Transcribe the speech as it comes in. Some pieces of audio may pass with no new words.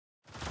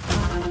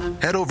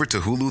Head over to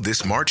Hulu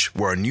this March,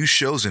 where our new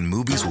shows and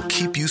movies will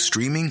keep you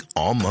streaming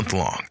all month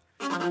long.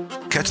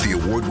 Catch the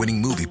award-winning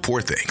movie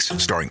Poor Things,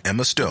 starring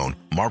Emma Stone,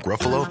 Mark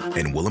Ruffalo,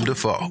 and Willem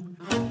Dafoe.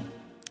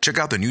 Check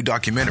out the new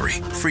documentary,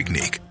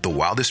 Freaknik, The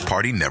Wildest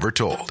Party Never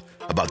Told,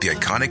 about the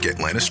iconic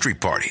Atlanta Street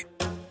Party.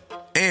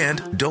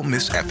 And don't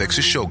miss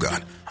FX's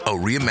Shogun, a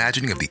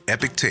reimagining of the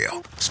epic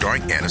tale,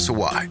 starring Anna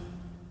Sawai.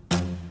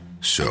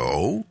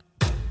 So,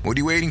 what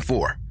are you waiting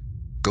for?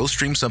 Go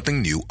stream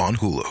something new on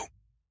Hulu.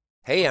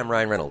 Hey, I'm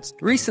Ryan Reynolds.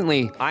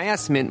 Recently, I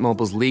asked Mint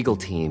Mobile's legal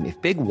team if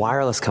big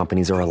wireless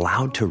companies are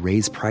allowed to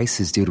raise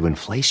prices due to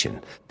inflation.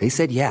 They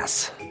said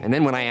yes. And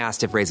then when I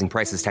asked if raising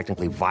prices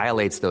technically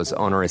violates those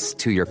onerous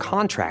 2-year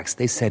contracts,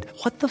 they said,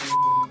 "What the f***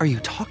 are you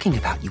talking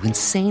about, you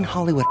insane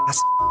Hollywood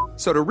ass?"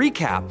 So to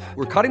recap,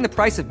 we're cutting the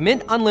price of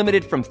Mint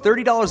Unlimited from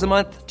 $30 a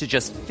month to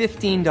just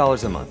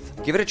 $15 a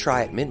month. Give it a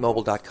try at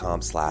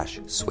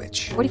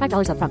mintmobile.com/switch.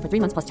 $45 up front for 3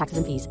 months plus taxes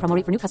and fees. Promo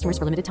rate for new customers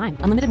for limited time.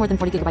 Unlimited more than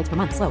 40 gigabytes per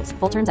month. Slows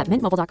full terms at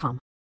mintmobile.com.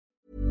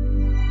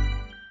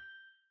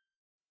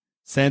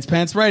 Sans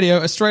Pants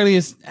Radio,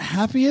 Australia's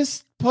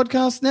happiest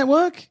podcast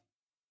network.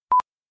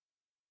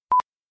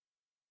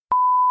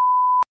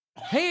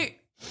 Hey.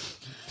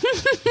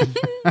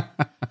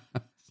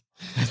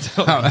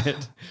 All right.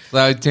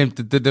 So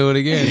tempted to do it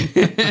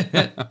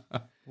again.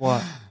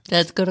 What?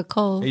 Dad's got a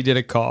cold. He did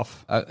a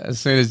cough. As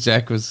soon as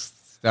Jack was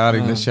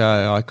starting the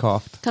show, I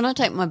coughed. Can I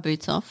take my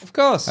boots off? Of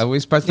course. Are we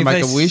supposed to If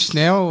make they a wish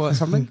now or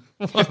something?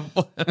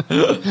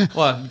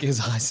 What? Because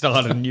I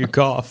started and you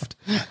coughed.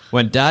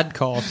 When Dad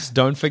coughs,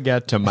 don't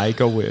forget to make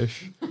a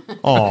wish.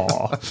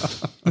 Aw.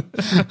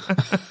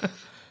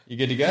 You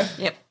good to go?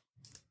 Yep.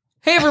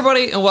 Hey,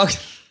 everybody, and welcome.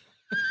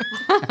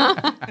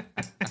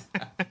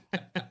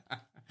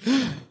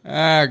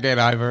 Get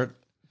over it.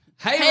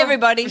 Hey,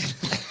 everybody.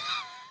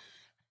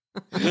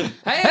 Hey,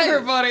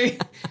 everybody,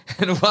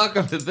 and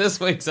welcome to this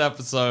week's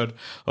episode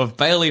of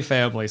Bailey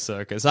Family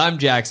Circus. I'm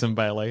Jackson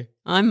Bailey.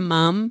 I'm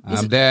Mum.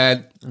 I'm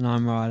Dad. And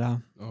I'm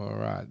Ryder. All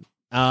right.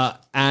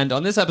 And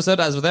on this episode,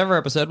 as with every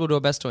episode, we'll do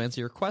our best to answer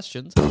your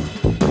questions.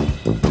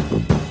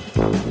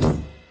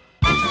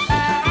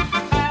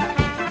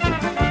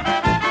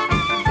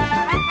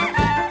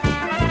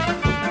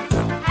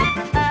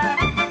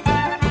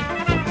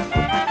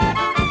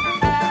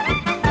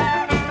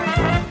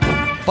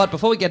 But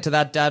before we get to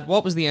that, Dad,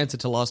 what was the answer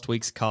to last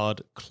week's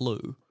card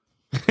clue?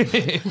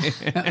 If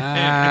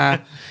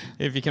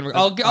you can,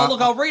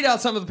 I'll read out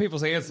some of the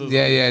people's answers.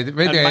 Yeah. Read the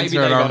maybe answer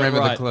they and I'll got it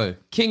remember the right. clue.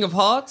 King of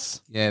Hearts.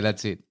 Yeah,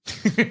 that's it.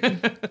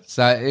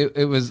 So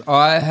it was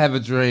I have a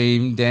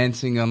dream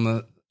dancing on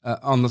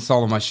the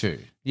sole of my shoe.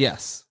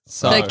 Yes.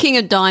 So King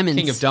of Diamonds.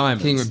 King of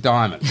Diamonds. King of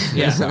Diamonds.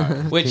 Yeah.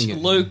 Sorry. Which King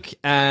of- Luke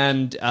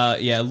and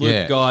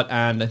Yeah. got,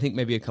 and I think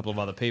maybe a couple of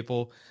other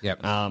people. Yep.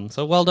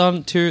 So well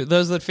done to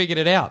those that figured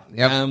it out.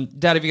 Yep.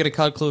 Dad, have you got a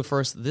card clue for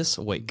us this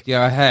week?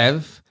 Yeah, I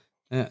have.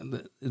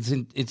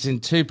 It's in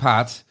two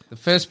parts. The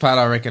first part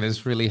I reckon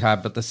is really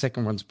hard, but the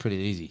second one's pretty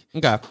easy.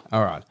 Okay.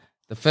 All right.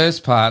 The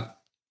first part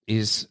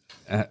is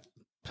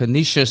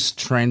pernicious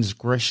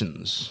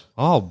transgressions.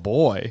 Oh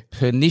boy.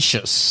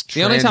 Pernicious.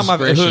 The only time I've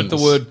heard transgressions. the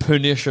word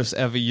pernicious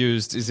ever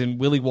used is in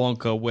Willy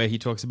Wonka, where he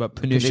talks about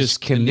pernicious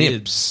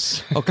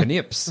Knips. Oh,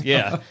 knips.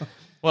 Yeah.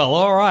 Well,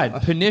 all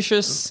right.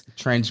 Pernicious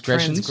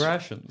Transgressions.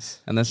 transgressions.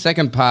 And the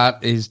second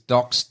part is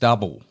Doc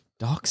Stubble.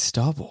 Doc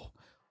Stubble.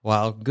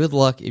 Well, good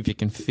luck if you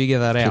can figure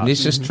that out.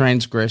 Pernicious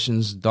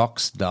transgressions, Doc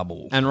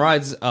Stubble. And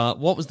Rides,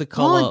 what was the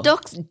color? Oh,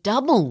 Doc's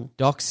double.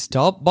 Doc's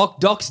double.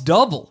 Doc's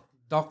Double.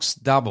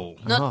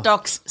 Not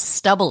Doc's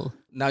stubble.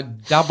 No,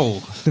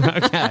 double.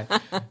 Okay.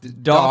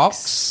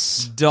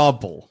 Doc's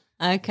double.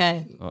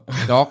 Okay.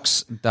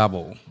 Doc's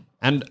Double.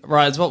 And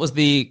Rides, what was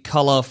the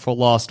color for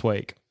last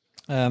week?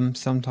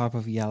 Some type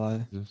of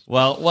yellow.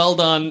 Well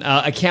done.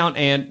 Account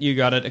Ant, you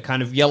got it. A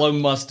kind of yellow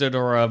mustard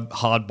or a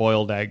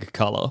hard-boiled egg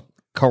color.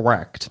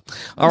 Correct.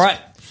 All right.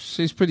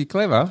 She's pretty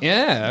clever.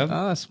 Yeah.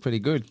 Oh, that's pretty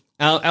good.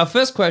 Our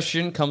first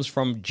question comes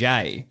from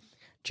Jay.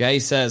 Jay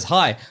says,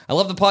 "Hi, I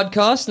love the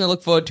podcast and I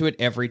look forward to it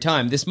every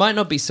time. This might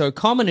not be so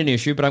common an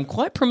issue, but I'm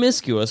quite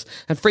promiscuous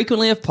and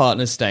frequently have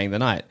partners staying the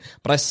night.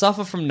 But I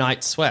suffer from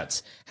night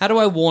sweats. How do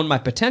I warn my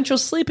potential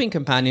sleeping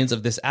companions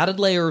of this added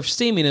layer of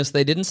steaminess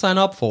they didn't sign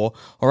up for,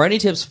 or any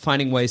tips for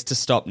finding ways to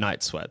stop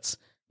night sweats?"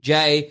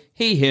 Jay,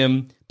 he,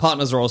 him.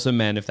 Partners are also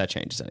men, if that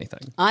changes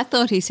anything. I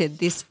thought he said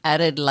this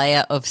added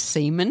layer of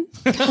semen.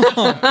 How do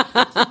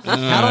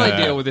I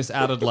deal with this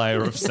added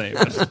layer of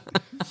semen?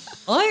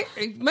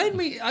 It made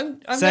me...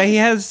 So he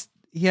has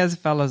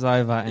fellas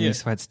over and he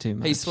sweats too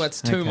much. He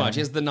sweats too much.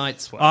 He has the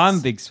night sweats. I'm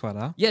a big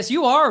sweater. Yes,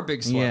 you are a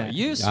big sweater. Yeah.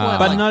 You sweat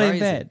But like not in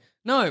crazy. bed.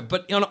 No,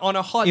 but on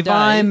a hot If day...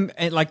 I'm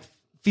at like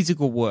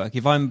physical work,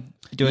 if I'm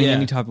doing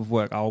any type of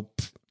work, I'll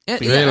be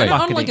And on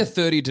bucketing. like a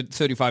 30 to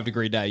 35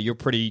 degree day, you're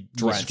pretty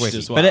drenched sweaty.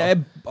 as well.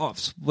 But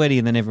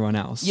sweatier than everyone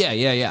else.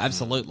 yeah,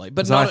 absolutely.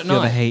 But 'Cause not I at feel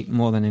the night. heat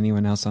more than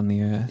anyone else on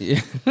the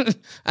earth.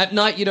 At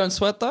night, you don't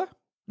sweat though?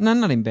 No,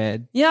 not in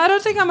bed. Yeah, I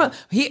don't think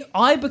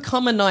I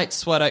become a night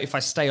sweater if I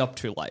stay up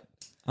too late.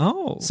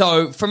 Oh.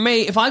 So for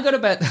me, if I go to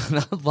bed,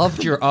 I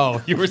loved your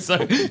you were so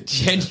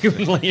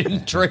genuinely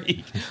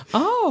intrigued.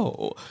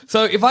 Oh.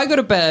 So if I go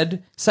to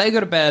bed, say I go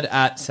to bed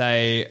at,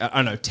 say, I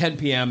don't know, 10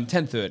 p.m.,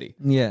 10:30,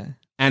 Yeah.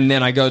 and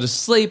then I go to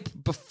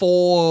sleep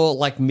before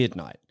like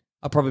midnight,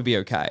 I'll probably be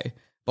okay.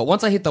 But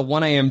once I hit the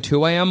 1 a.m.,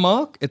 2 a.m.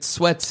 mark, it's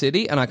sweat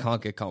city and I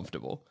can't get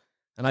comfortable.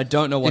 And I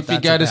don't know what If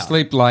that's you go to about.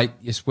 sleep late,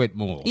 you sweat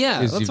more.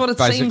 Yeah, is that's you're what it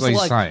seems basically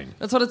like. saying.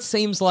 That's what it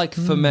seems like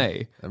for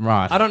me.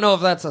 Right. I don't know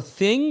if that's a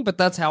thing, but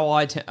that's how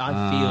I feel.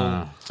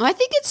 I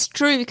think it's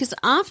true because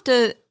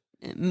after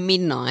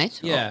midnight,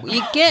 Yeah.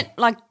 you get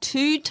like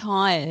too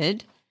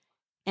tired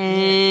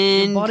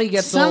and Your body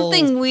gets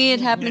something all-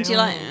 weird happens. You're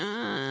like,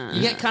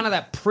 You get kind of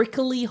that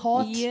prickly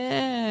hot.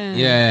 yeah.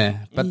 Yeah,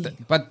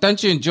 but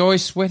don't you enjoy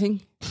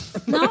sweating?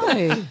 No.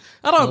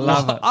 I don't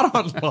love it. I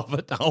don't love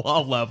it.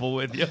 I'll level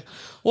with you.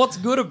 What's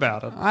good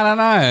about it? I don't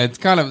know. It's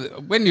kind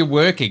of when you're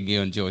working,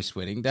 you enjoy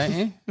sweating, don't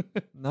you?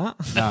 No.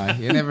 No,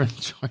 you never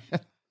enjoy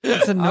it.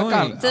 It's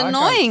annoying. It's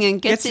annoying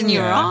and gets in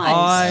your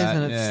eyes.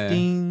 and it Yeah.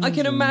 stings. I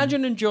can and-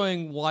 imagine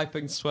enjoying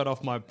wiping sweat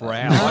off my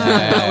brow.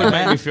 That would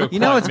make me feel You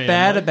know quite what's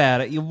bad manly.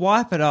 about it? You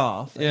wipe it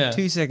off, Yeah. and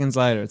 2 seconds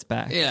later it's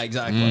back. Yeah,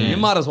 exactly. You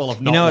might as well have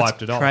You not know wiped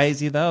what's it off.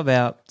 crazy though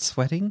about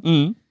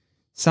sweating?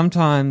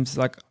 Sometimes,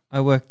 like, I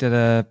worked at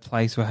a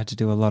place where I had to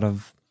do a lot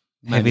of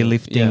heavy Manual,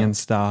 lifting yeah. and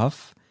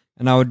stuff,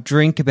 and I would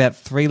drink about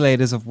 3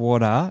 liters of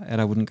water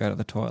and I wouldn't go to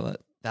the toilet.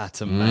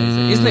 That's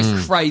amazing. Isn't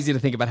it crazy to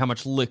think about how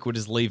much liquid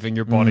is leaving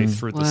your body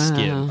through the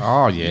skin?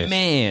 Oh, yes.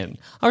 Man,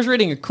 I was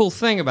reading a cool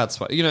thing about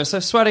sweat. You know, so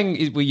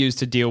sweating we use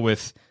to deal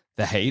with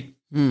the heat,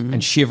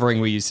 and shivering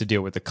we use to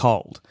deal with the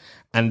cold.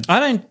 And I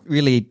don't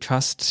really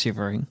trust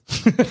shivering.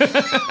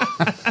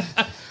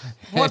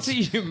 what do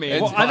you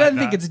mean? Well, I don't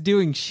think it's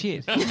doing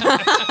shit. It's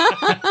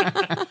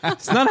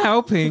not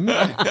helping.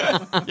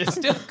 It's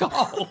still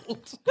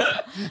cold.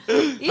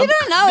 You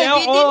don't know. Now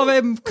if you all of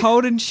didn't- them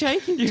cold and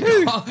shaking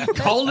too.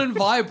 Cold and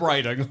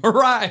vibrating.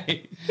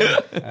 Hooray.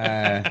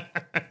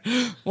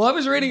 Well, I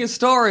was reading a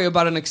story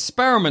about an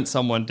experiment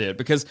someone did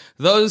because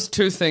those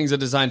two things are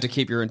designed to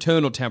keep your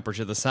internal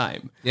temperature the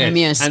same.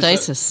 Yes. And so-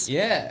 Homeostasis.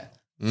 yeah.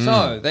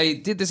 So they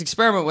did this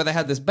experiment where they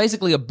had this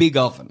basically a big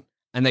oven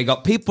and they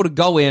got people to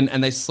go in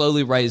and they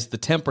slowly raised the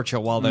temperature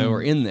while they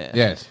were in there.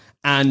 Yes.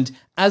 And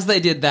as they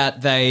did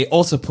that, they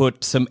also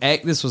put some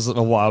egg. This was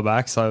a while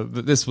back, so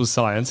this was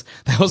science.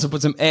 They also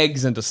put some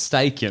eggs and a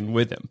steak in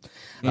with him.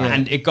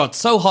 And it got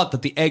so hot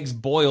that the eggs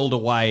boiled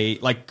away,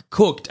 like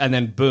cooked and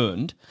then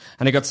burned.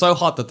 And it got so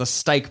hot that the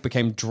steak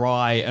became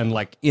dry and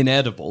like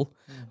inedible.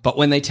 But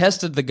when they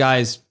tested the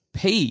guy's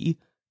pee,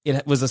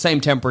 it was the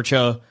same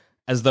temperature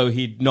as though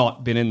he'd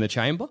not been in the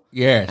chamber.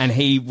 Yes. And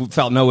he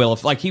felt no ill,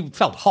 like he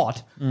felt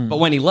hot. But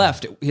when he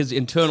left, his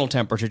internal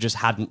temperature just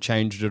hadn't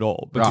changed at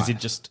all because Right. he'd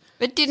just...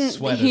 But didn't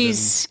sweated his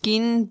and-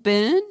 skin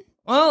burn?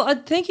 Well, I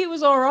think he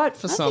was all right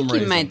for I some think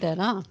reason. you made that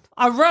up.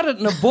 I read it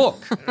in a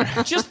book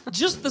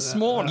just this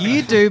morning.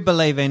 You do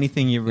believe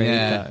anything you read,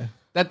 Yeah. though.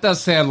 That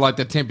does sound like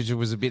the temperature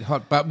was a bit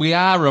hot, but we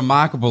are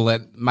remarkable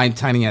at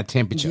maintaining our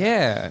temperature.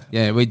 Yeah.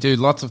 Yeah, we do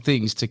lots of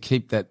things to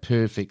keep that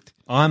perfect.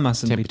 I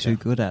mustn't Temperature. be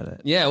too good at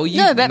it. Yeah, well, you...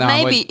 No, but no,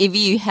 maybe wait. if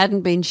you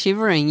hadn't been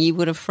shivering, you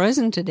would have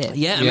frozen to death.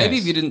 Yeah, and Yes. maybe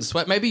if you didn't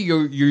sweat, maybe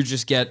you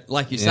just get,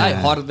 like you say,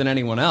 Yeah. hotter than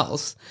anyone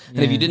else. And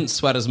if you didn't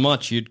sweat as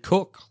much, you'd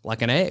cook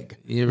like an egg.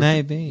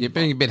 Maybe. You're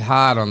being a bit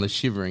hard on the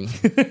shivering.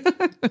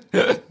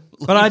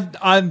 But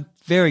I'm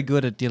very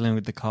good at dealing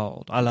with the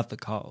cold. I love the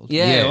cold.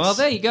 Yeah, Yes. well,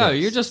 there you go.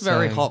 Yes. You're just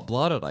very So-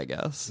 hot-blooded, I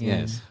guess.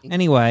 Yes.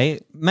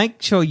 Anyway,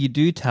 make sure you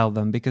do tell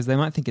them because they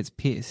might think it's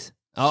piss.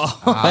 Oh,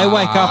 They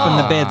wake up and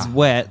the bed's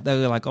wet.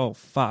 They're like, oh,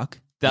 fuck.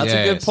 that's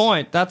a good Yes.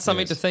 point. That's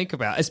something to think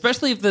about,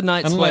 especially if the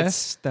night sweats...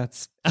 Unless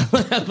that's...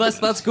 Unless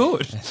that's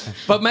good.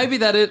 But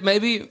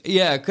maybe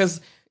yeah,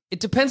 because it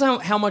depends on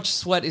how much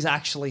sweat is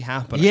actually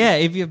happening. Yeah,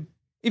 if you're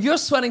If you're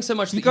sweating so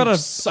much that got you've a-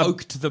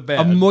 soaked the bed.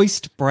 a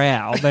moist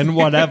brow, then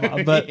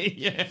whatever. But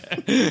yeah.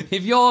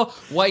 If you're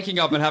waking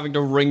up and having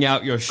to wring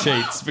out your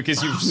sheets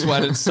because you've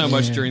sweated so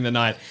much during the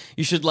night,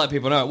 you should let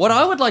people know. What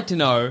I would like to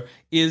know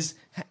is,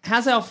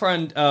 has our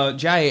friend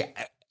Jay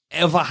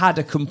ever had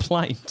a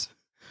complaint?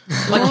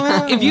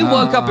 Like, if you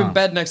woke up in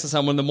bed next to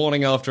someone the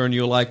morning after and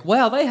you're like,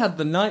 wow, they had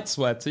the night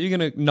sweats, so you're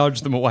going to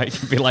nudge them awake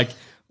and be like,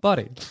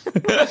 buddy,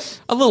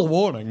 a little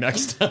warning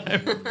next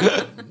time.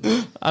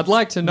 I'd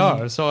like to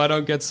know so I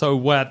don't get so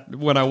wet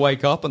when I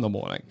wake up in the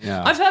morning.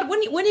 Yeah. I've had,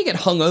 when you get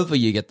hungover,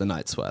 you get the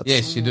night sweats.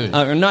 Yes, you do.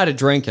 A night of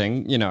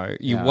drinking, you know,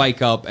 you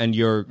wake up and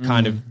you're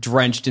kind of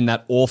drenched in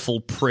that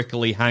awful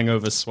prickly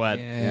hangover sweat.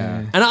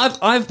 Yeah. And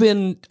I've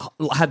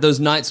had those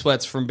night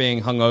sweats from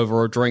being hungover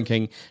or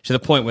drinking to the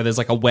point where there's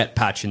like a wet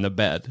patch in the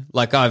bed.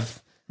 Like I've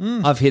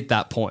hit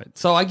that point.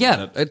 So I get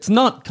it. It's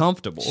not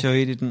comfortable. sure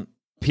you didn't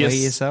Piss. weigh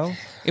yourself?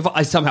 If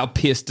I somehow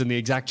pissed in the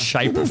exact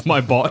shape of my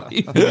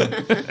body.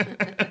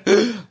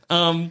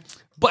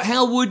 But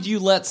how would you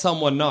let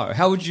someone know?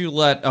 How would you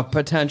let a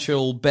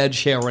potential bed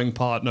sharing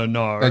partner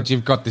know? That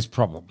you've got this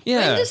problem.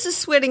 Yeah. When does the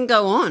sweating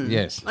go on?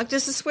 Yes. Like,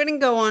 does the sweating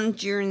go on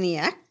during the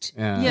act?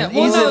 Yeah,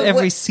 Is it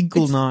every wait,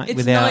 single night it's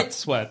without- night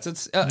sweats?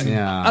 It's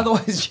Yeah.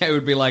 Otherwise, Jay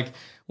would be like,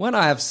 when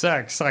I have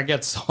sex, I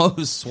get so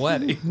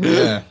sweaty.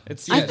 Yeah.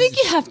 I think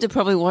you have to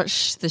probably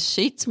wash the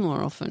sheets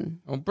more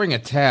often. Or bring a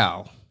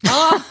towel.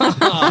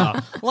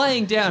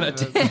 Laying down a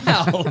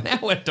towel. Now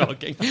we're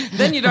talking.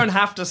 Then you don't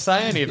have to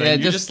say anything. Yeah,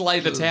 you just lay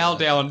the towel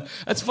down.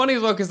 It's funny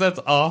as well because that's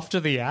after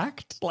the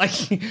act.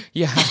 Like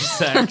you have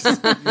sex,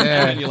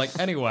 and you're like,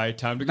 anyway,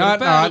 time to go to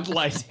bed and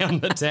lay down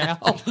the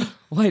towel.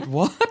 Wait,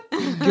 what?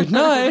 Good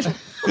night.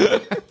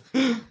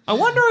 I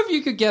wonder if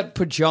you could get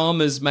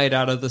pajamas made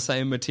out of the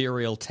same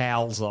material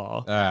towels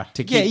are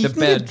to keep you the can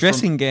bed get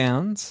dressing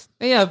gowns.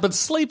 Yeah, but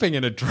sleeping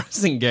in a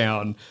dressing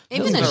gown.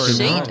 Even a feels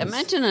very sheet. nice.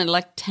 Imagine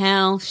a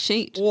towel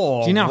sheet.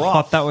 Oh, Do you know how rough.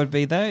 hot that would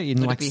be though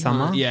in like be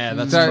summer? hot? Yeah,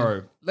 that's So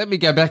true. let me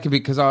go back a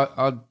bit because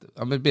I'm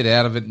a bit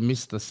out of it,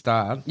 missed the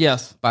start.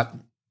 Yes. But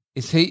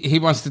is he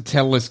wants to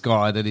tell this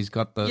guy that he's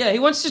got the... Yeah,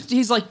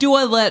 he's like, do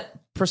I let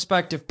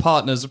prospective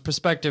partners or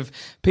prospective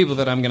people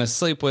that I'm going to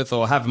sleep with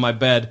or have in my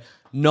bed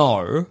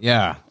know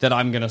Yeah. that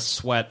I'm going to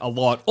sweat a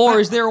lot? Or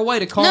is there a way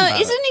to combat No,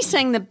 isn't he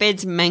saying the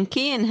bed's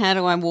manky and how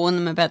do I warn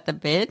them about the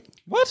bed?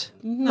 What?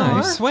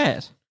 No,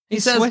 sweat. He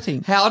He's says,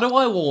 sweating. how do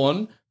I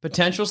warn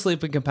potential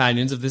sleeping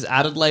companions of this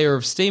added layer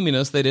of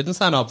steaminess they didn't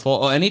sign up for,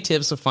 or any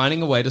tips for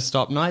finding a way to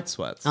stop night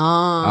sweats?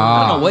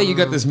 I don't know where you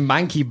got this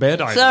manky bed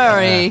idea.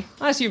 Sorry.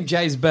 I assume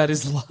Jay's bed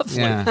is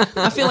lovely. Yeah.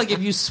 I feel like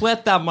if you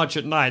sweat that much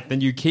at night,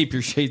 then you keep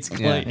your sheets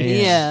clean.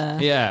 Yeah.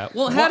 Yeah.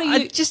 Well, how do you...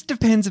 It just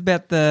depends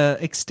about the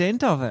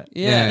extent of it.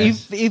 Yeah.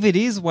 If it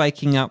is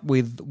waking up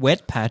with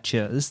wet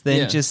patches,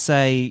 then Yeah. just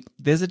say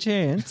there's a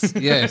chance.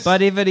 Yes.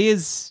 But if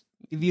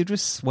you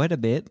just sweat a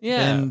bit, Yeah.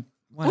 then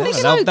Well, whatever.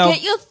 you know,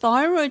 get your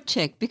thyroid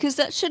checked because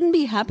that shouldn't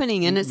be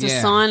happening and it's a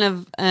Yeah. sign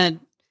of an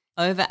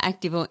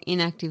overactive or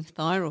inactive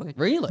thyroid.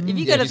 Really? If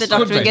you go to the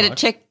doctor and get it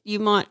checked, you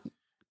might...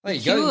 There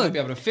you go. You might cured. be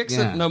able to fix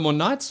Yeah. it. No more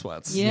night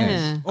sweats.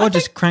 Yeah. Or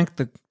just crank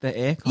the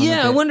aircon. a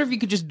Yeah, I bit. wonder if you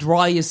could just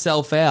dry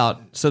yourself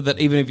out so that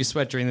even if you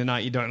sweat during the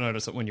night, you don't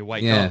notice it when you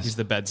wake up Yes. because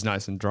the bed's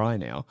nice and dry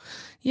now.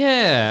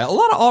 Yeah, a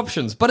lot of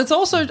options. But it's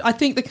also, I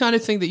think, the kind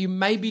of thing that you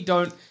maybe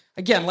don't,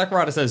 again, like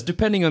Ryder says,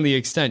 depending on the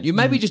extent, you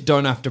maybe just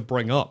don't have to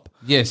bring up.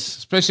 Yes,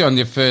 especially on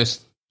your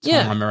first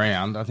Yeah. time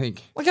around, I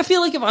think. Like, I feel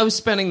like if I was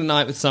spending the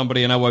night with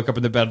somebody and I woke up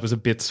and the bed was a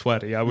bit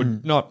sweaty, I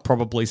would not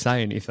probably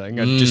say anything.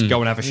 I'd just go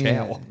and have a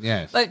shower.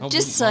 Yes. But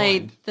just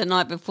say the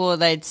night before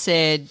they'd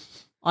said,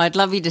 I'd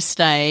love you to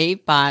stay,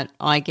 but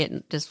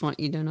just want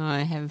you to know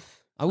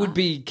I would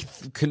be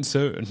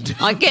concerned.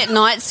 I get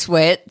night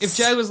sweats. If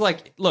Jay was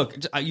like, look,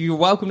 you're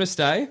welcome to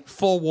stay.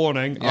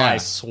 Forewarning, Yeah. I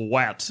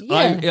sweat.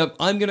 Yeah.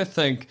 I'm going to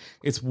think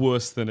it's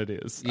worse than it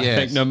is. I Yes.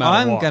 think no matter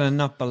I'm what. going to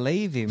not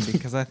believe him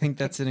because I think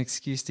that's an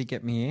excuse to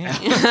get me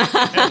out.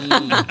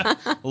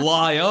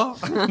 Liar.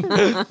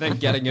 Then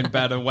getting in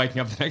bed and waking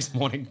up the next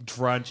morning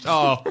drenched.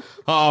 Oh,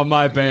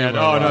 my bad.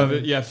 Oh, no,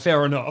 yeah,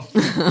 fair enough.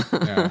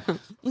 Yeah.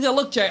 Yeah,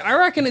 look, Jay, I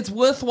reckon it's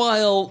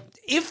worthwhile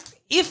if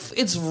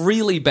it's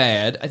really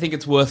bad. I think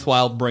it's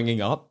worthwhile bringing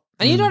up,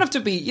 and you don't have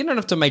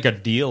to make a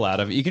deal out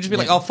of it. You can just be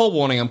like, "Oh,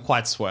 full-warning, I'm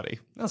quite sweaty."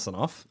 That's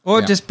enough.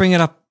 Or just bring it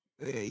up,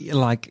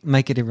 like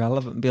make it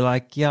irrelevant. Be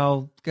like, yeah,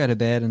 I'll go to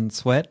bed and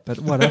sweat, but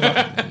whatever.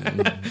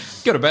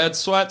 Go to bed,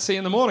 sweat, see you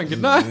in the morning.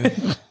 Good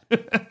night.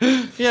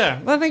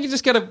 Yeah, I think you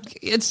just gotta.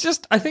 It's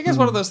just. I think it's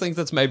one of those things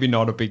that's maybe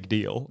not a big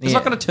deal. It's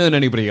not going to turn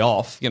anybody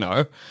off,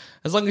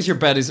 as long as your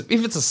bed is.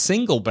 If it's a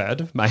single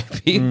bed,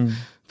 maybe.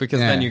 Because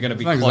then you're going to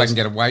be as long close. as I can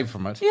get away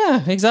from it.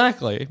 Yeah,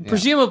 exactly.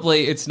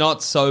 Presumably, it's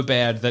not so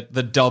bad that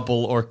the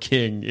double or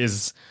king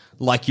is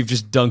like you've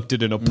just dunked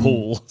it in a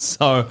pool.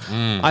 So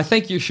I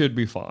think you should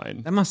be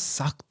fine. That must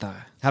suck though.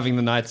 Having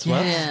the night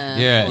sweat. Yeah.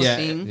 Yeah. poor Yeah.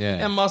 thing.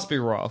 Yeah. It must be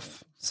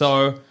rough.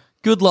 So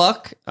good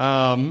luck.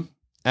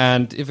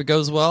 And if it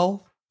goes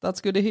well, that's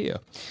good to hear.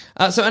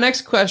 So our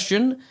next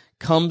question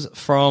comes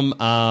from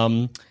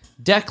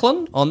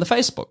Declan on the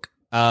Facebook.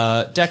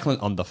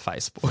 Declan on the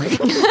Facebook.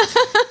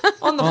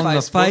 On the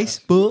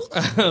Facebook.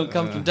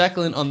 Comes from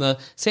Declan on the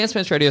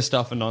Sandspence Radio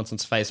Stuff and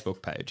Nonsense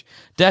Facebook page.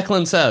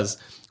 Declan says,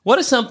 what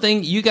is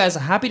something you guys are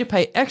happy to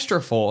pay extra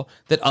for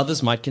that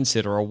others might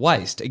consider a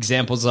waste?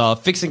 Examples are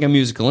fixing a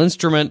musical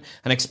instrument,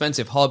 an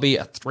expensive hobby,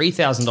 a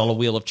 $3,000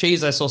 wheel of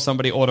cheese I saw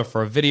somebody order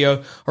for a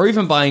video, or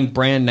even buying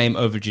brand name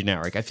over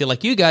generic. I feel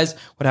like you guys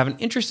would have an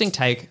interesting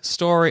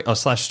story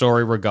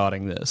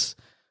regarding this.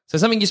 So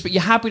something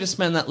you're happy to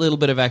spend that little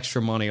bit of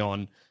extra money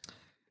on.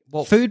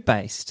 Food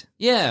based.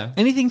 Yeah.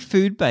 Anything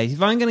food based.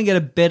 If I'm going to get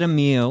a better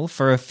meal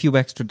for a few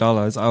extra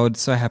dollars, I would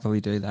so happily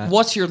do that.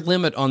 What's your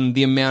limit on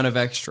the amount of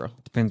extra?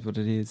 Depends what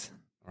it is.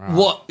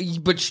 What?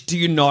 But do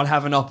you not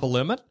have an upper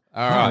limit?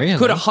 All right. Really?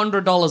 Could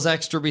 $100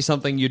 extra be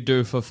something you'd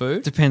do for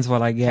food? Depends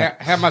what I get.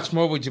 How much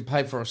more would you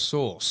pay for a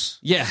sauce?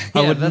 Yeah.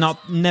 I would that's-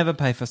 never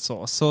pay for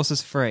sauce. Sauce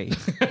is free.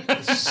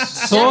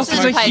 Sauce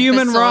is a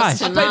human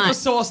right. I paid for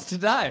sauce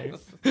today.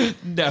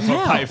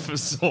 Never pay for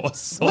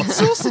sauce. What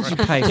sauce did you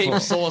pay Keep for?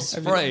 sauce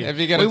free. Have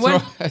you got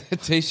a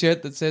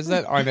T-shirt that says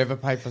that? I never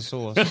pay for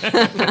sauce.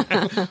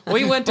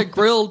 We went to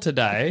grill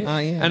today, Oh,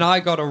 yeah. and I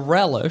got a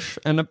relish,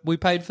 and we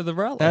paid for the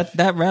relish.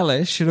 That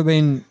relish should have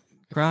been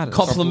Gratis.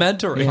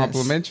 Complimentary. Yes.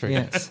 Complimentary.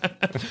 Yes.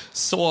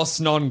 Sauce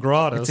non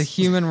gratis. It's a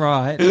human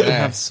right to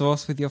have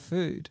sauce with your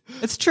food.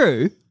 It's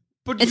true.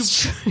 but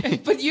It's true.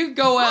 But you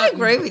go out. I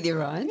agree with you,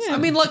 Ryan. I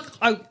mean, like,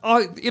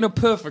 I in a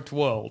perfect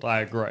world,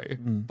 I agree.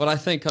 But I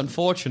think,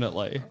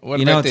 unfortunately, What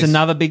You know, about it's this?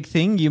 another big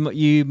thing.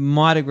 You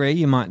might agree,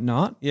 you might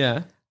not.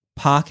 yeah.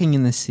 Parking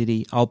in the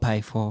city, I'll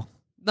pay for.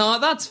 No,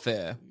 that's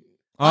fair.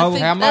 I think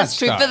How much? That's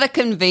true though? for the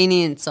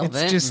convenience of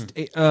It's it. just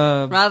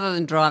rather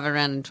than drive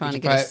around and trying to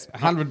You get pay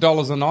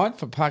 $100 a night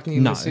for parking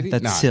in no, the city?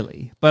 that's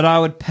silly. But I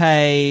would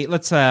pay.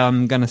 Let's say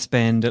I'm going to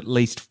spend at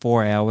least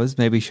 4 hours,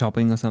 maybe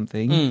shopping or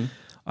something.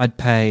 I'd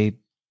pay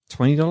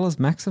 $20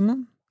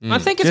 maximum. I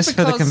think it's Just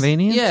for the because,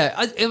 convenience? Yeah,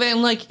 I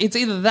mean, like, it's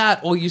either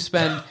that or you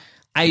spend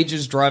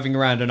ages driving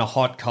around in a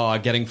hot car,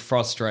 getting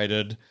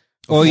frustrated.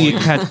 Or you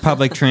catch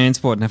public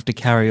transport and have to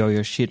carry all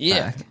your shit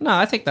Yeah, back. no,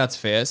 I think that's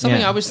fair. Something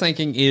Yeah. I was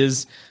thinking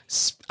is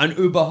an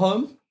Uber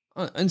home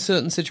in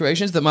certain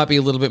situations that might be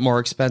a little bit more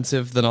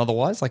expensive than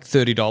otherwise, like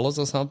 $30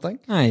 or something.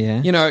 Oh,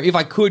 yeah. You know, if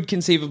I could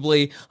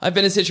conceivably, I've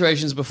been in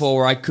situations before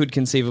where I could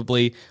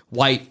conceivably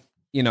wait,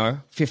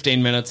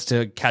 15 minutes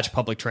to catch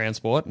public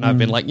transport. And I've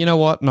been like, you know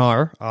what?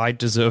 No, I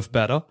deserve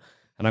better.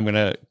 And I'm going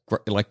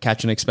to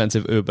catch an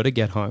expensive Uber to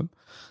get home.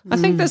 I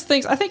think there's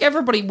things, I think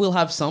everybody will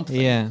have something.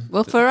 Yeah.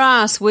 Well, for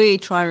us, we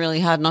try really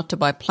hard not to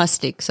buy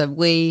plastic. So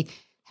we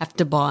have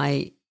to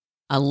buy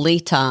a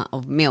litre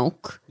of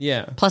milk.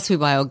 Yeah. Plus we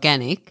buy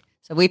organic.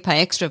 So we pay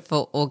extra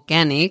for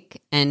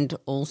organic and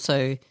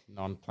also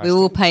Non-plastic. we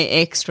will pay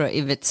extra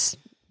if it's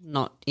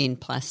not in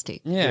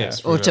plastic. Yeah.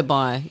 Or to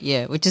buy,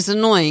 which is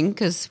annoying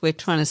because we're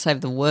trying to save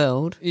the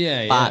world.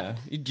 Yeah, But-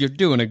 yeah. You're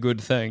doing a good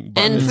thing.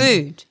 But And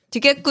food. To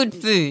get good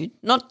food,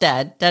 not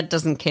Dad. Dad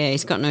doesn't care.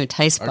 He's got no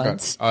taste I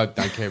buds. don't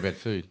care about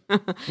food.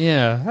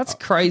 yeah, that's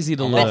crazy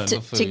to learn. But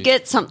to food.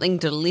 get something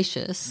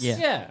delicious,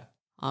 Yeah.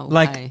 I will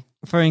Like, pay.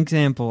 for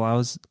example, I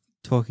was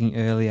talking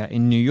earlier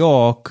in New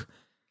York,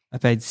 I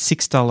paid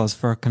 $6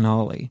 for a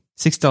cannoli.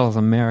 $6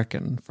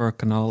 American for a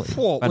cannoli.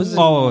 What, But, was it- it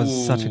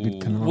was such a good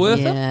cannoli. Worth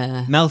it?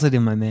 Yeah. Melted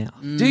in my mouth.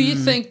 Do you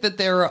think that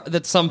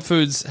that some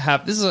foods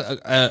have, this is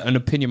an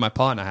opinion my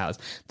partner has,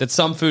 that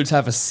some foods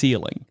have a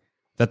ceiling,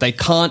 that they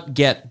can't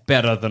get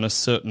better than a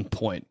certain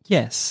point?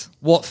 Yes.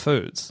 What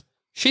foods?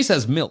 She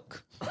says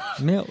milk.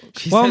 Milk.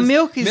 She Well, says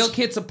milk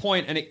hits a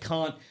point and it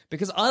can't,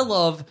 because I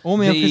love all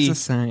milk is the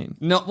same.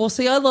 No, well,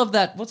 see, I love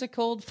that. What's it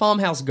called?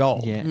 Farmhouse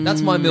Gold. Yeah.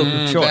 That's my milk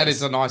of choice. That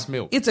is a nice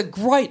milk. It's a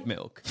great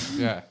milk.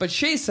 Yeah. But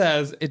she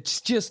says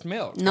it's just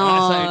milk. No. And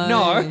I say,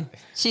 no,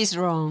 She's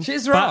wrong.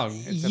 she's But wrong.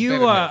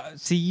 you are,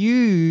 so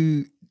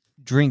you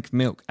drink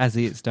milk as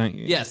is, don't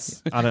you?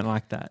 Yes. I don't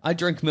like that. I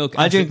drink milk.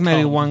 I as drink it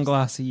maybe comes. one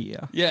glass a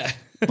year. Yeah.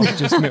 Of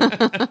just milk.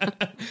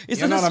 Is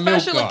You're it a not a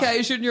milk special guy.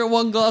 occasion you're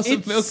one glass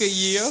of milk a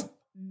year?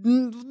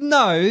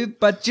 No,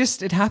 but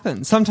just it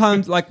happens.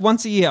 Sometimes, like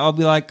once a year, I'll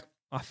be like,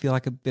 I feel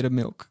like a bit of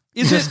milk.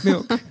 Is just it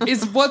milk?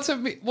 Is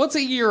what's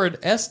a year an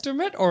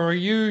estimate, or are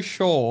you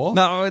sure?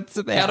 No, it's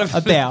Out about. of-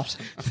 About.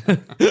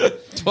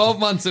 12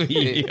 months a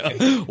year,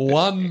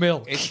 one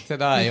milk. It's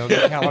today on the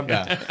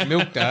calendar.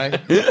 Milk day.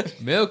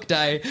 Milk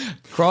day.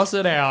 Cross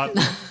it out.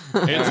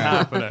 It's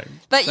happening.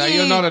 But So you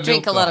you're not a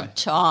drink a milk lot guy. of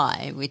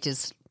chai, which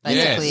is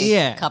basically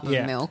Yes. a cup of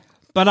Yeah. milk.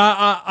 But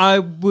I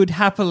would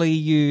happily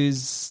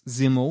use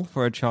Zimmel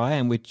for a chai,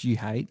 and which you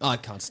hate. I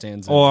can't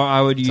stand it. Or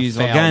I would a use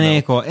foul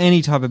organic or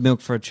any type of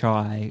milk for a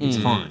chai. It's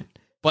fine.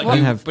 But,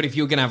 but if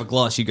you're going to have a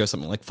glass, you go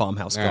something like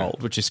Farmhouse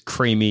Gold, which is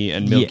creamy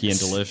and milky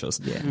Yes. and delicious.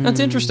 Yeah. That's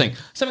interesting.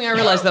 Something I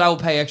realized that I will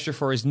pay extra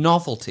for is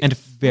novelty. And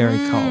very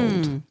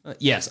cold.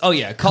 Yes. Oh,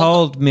 yeah.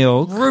 Cold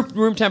milk.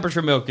 Room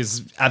temperature milk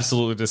is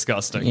absolutely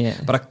disgusting. Yeah.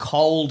 But a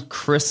cold,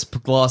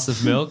 crisp glass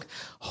of milk,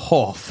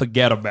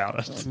 forget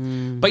about it.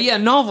 But yeah,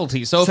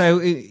 novelty. So, So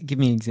give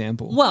me an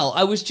example. well,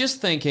 I was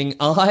just thinking,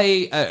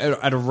 I,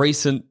 at a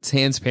recent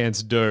Sans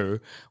Pants do,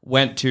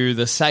 went to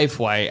the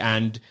Safeway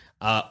and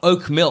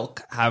Oak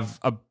Milk have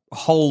a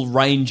whole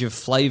range of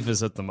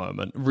flavors at the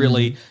moment.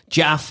 Really,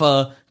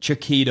 Jaffa,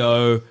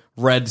 Chiquito,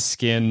 Red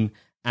Skin,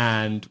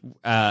 and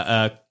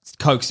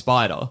Coke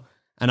Spider.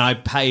 And I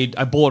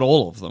bought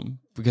all of them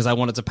because I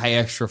wanted to pay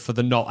extra for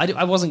the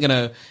I wasn't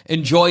going to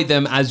enjoy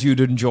them as you'd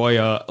enjoy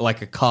a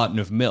carton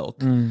of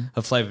milk,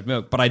 of flavored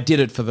milk, but I did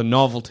it for the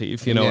novelty,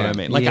 if you know what I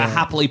mean. Like I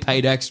happily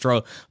paid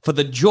extra for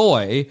the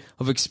joy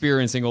of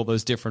experiencing all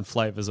those different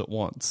flavors at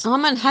once.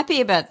 I'm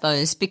unhappy about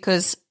those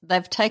because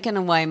they've taken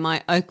away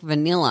my oak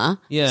vanilla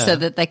Yeah. so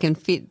that they can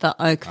fit the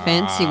oak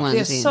fancy ones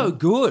They're in. so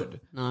good.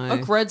 No.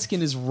 Oak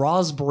Redskin is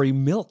raspberry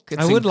milk.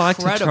 It's I would like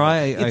to incredible. try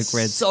It's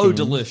Oak so Redskin.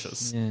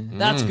 delicious.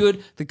 That's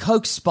good. The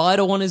Coke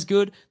Spider one is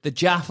good. The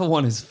Jaffa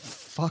one is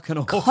fucking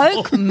awful.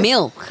 Coke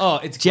milk. Oh,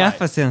 it's Jaffa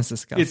great. sounds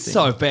disgusting. It's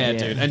so bad,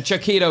 Yeah. dude. And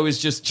Chiquito is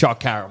just choc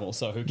caramel,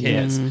 so who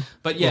cares?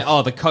 But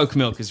yeah, the Coke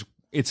milk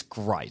it's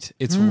great.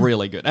 It's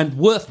really good and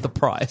worth the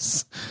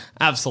price.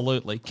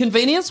 Absolutely.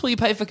 Convenience? Will you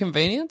pay for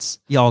convenience?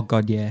 Yeah, oh,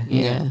 God, yeah.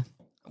 Yeah.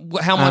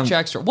 How much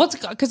extra?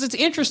 Because it's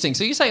interesting.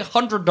 So you say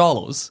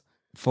 $100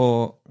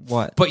 For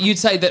what? But you'd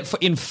say that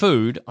in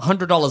food,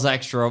 $100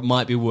 extra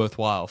might be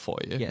worthwhile for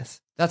you. Yes.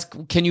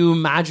 Can you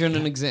imagine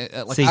an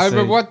example? Like Seafood.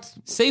 Over what?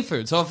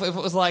 seafood. So if it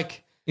was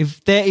like,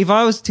 If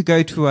I was to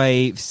go to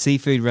a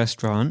seafood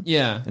restaurant,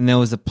 yeah. and there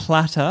was a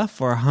platter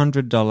for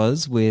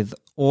 $100 with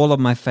all of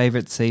my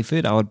favorite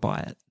seafood, I would buy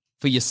it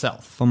For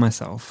yourself. for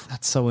myself.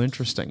 That's so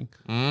interesting.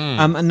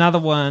 Another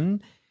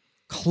one,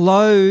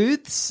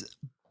 clothes,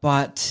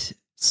 but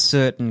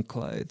certain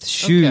clothes,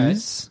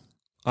 shoes.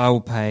 I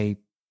will pay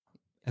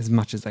as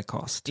much as they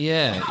cost.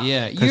 Yeah.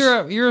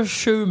 You're a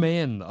shoe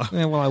man though.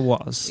 Yeah, well, I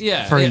was.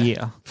 Yeah, for yeah. a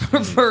year.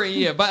 For a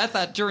year,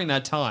 but during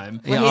that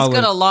time, Well, Yeah, I he's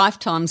got would- a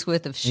lifetime's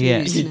worth of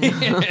shoes Yes.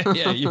 now.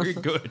 yeah, you're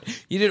good.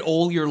 You did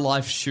all your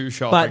life shoe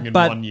shopping in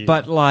 1 year.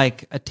 But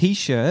like a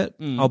t-shirt,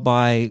 I'll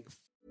buy.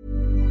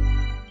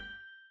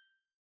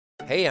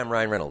 Hey, I'm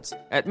Ryan Reynolds.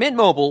 At Mint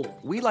Mobile,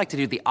 we like to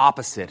do the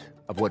opposite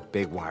of what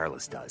Big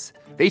Wireless does.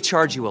 They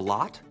charge you a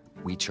lot,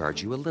 we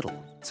charge you a little.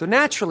 So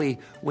naturally,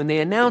 when they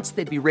announced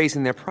they'd be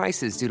raising their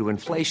prices due to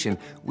inflation,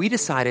 we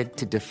decided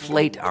to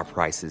deflate our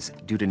prices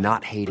due to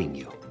not hating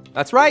you.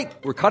 That's right.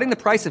 We're cutting the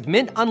price of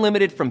Mint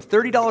Unlimited from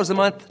 $30 a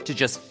month to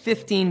just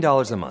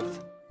 $15 a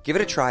month. Give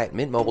it a try at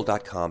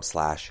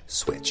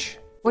mintmobile.com/switch.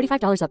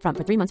 $45 up front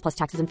for 3 months plus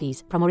taxes and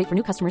fees. Promo rate for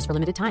new customers for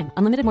limited time.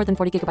 Unlimited more than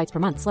 40 gigabytes per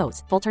month.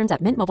 Slows full terms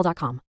at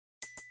mintmobile.com.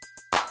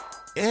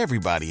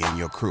 Everybody in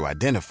your crew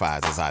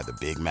identifies as either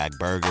Big Mac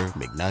Burger,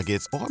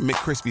 McNuggets, or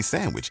McCrispy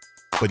Sandwich.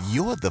 But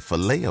you're the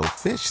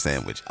Filet-O-Fish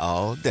Sandwich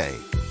all day.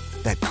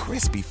 That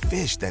crispy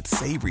fish, that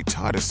savory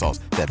tartar sauce,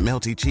 that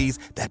melty cheese,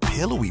 that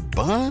pillowy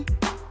bun.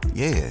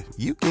 Yeah,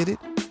 you get it.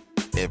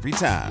 Every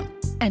time.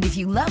 And if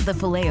you love the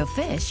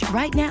Filet-O-Fish,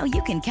 right now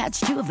you can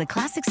catch 2 of the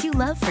classics you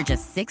love for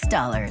just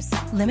 $6.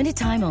 Limited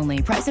time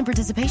only. Price and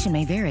participation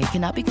may vary.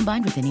 Cannot be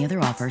combined with any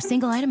other offer.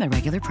 Single item at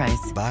regular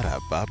price.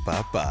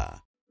 Ba-da-ba-ba-ba.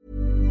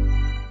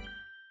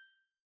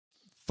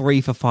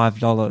 3 for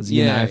 $5,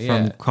 you Yeah, know,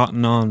 from yeah.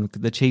 Cotton On,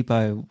 the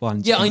cheapo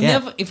ones. yeah, you I get.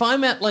 never. If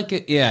I'm at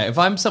if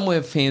I'm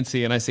somewhere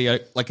fancy and I see a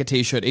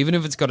t-shirt, even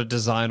if it's got a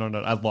design on it,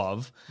 I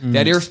love the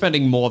idea of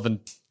spending more than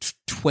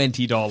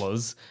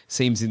 $20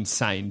 seems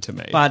insane to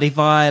me. But if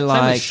I Same with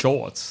like,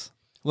 shorts.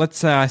 let's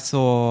say I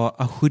saw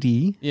a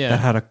hoodie Yeah. that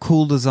had a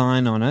cool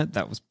design on it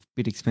that was a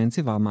bit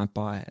expensive, I might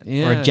buy it. Or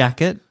Yeah. a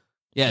jacket.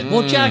 Yeah,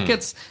 well,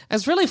 jackets.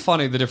 It's really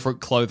funny the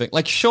different clothing.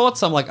 Like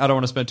shorts, I'm like, I don't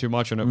want to spend too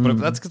much on it, but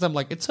that's because I'm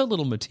like, it's so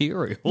little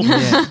material.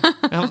 Yeah.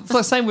 It's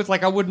the same with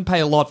I wouldn't pay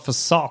a lot for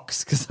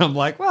socks because I'm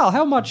like, well,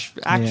 how much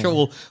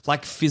actual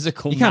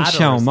physical? You can't matter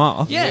show is- 'em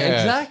off. Yeah,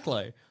 Yeah.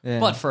 exactly. Yeah.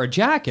 But for a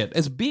jacket,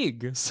 it's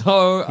big,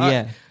 so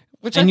Yeah.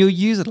 which And you'll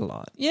use it a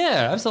lot.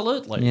 yeah,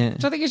 absolutely. Yeah.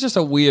 Which I think is just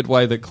a weird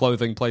way that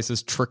clothing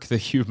places trick the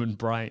human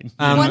brain.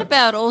 What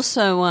about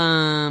also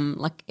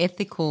like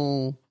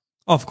ethical,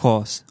 Of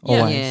course. Yeah.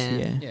 Always. Yeah.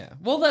 Yeah. Yeah,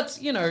 well, that's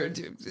it's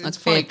like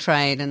funny. fair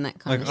trade and that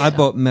kind Like of I stuff?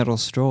 bought metal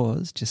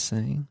straws, just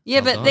saying. Yeah,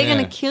 but they're going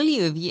yeah. to kill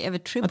you if you ever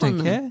trip I on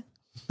don't them. care.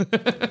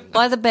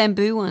 Buy the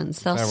bamboo ones;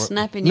 they'll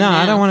snap in your No,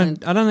 mouth. I don't want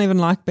and to. I don't even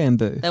like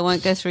bamboo. They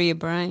won't go through your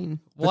brain.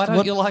 Why don't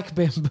what- you like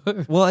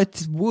bamboo? Well,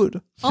 it's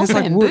wood. Oh, Tastes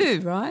like bamboo,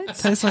 wood. right?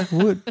 Tastes like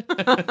wood.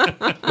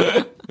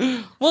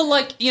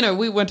 Well,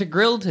 we went to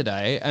grill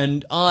today,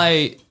 and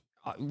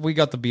we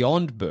got the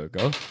Beyond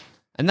Burger,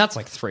 and that's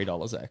like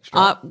 $3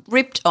 extra.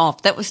 Ripped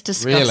off. That was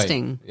Really?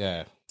 disgusting.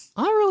 Yeah.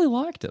 I really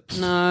liked it.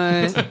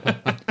 No,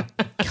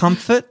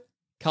 Comfort.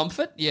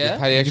 Comfort, yeah.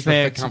 Pay extra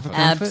pay for extra for comfort.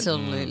 comfort?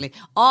 absolutely.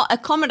 Oh,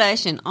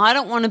 accommodation. I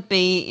don't want to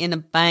be in a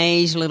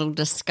beige little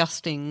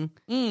disgusting.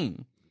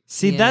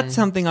 See, Yeah. that's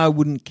something I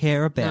wouldn't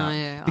care about. No,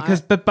 yeah,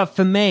 because, but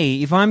for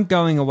me, if I'm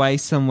going away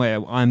somewhere,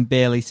 I'm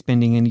barely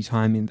spending any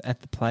time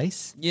at the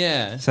place.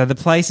 Yeah. So the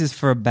place is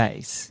for a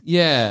base.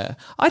 Yeah.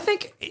 I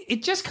think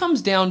it just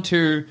comes down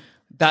to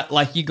that,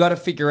 like, you got to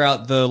figure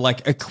out the,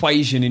 like,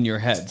 equation in your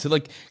head. So,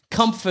 like,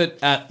 comfort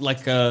at,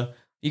 like,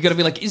 you got to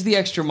be like, is the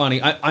extra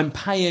money, I'm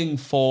paying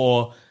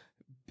for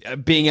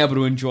being able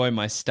to enjoy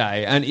my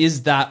stay, and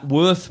is that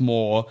worth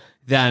more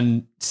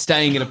than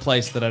staying at a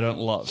place that I don't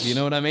love? You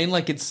know what I mean?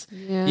 Like,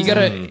 you got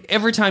to,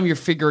 every time you're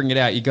figuring it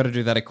out, you got to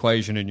do that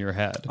equation in your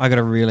head. I got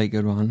a really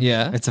good one.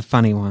 Yeah? It's a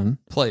funny one.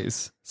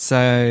 Please.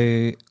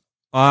 So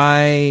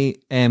I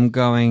am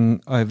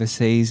going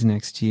overseas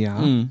next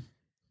year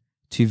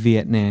to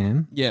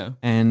Vietnam. Yeah.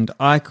 And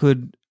I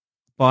could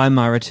buy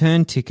my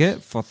return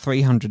ticket for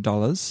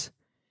 $300,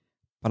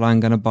 but I'm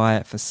going to buy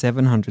it for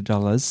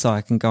 $700 so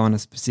I can go on a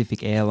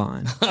specific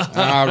airline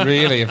Ah,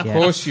 really? Of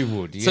course you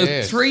would. So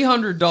Yes.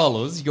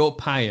 $300 you're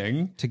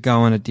paying to go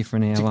on a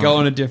different airline. to go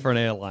on a different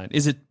airline.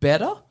 Is it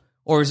better,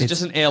 or is it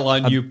just an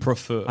airline you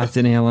prefer? That's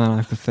an airline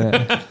I prefer.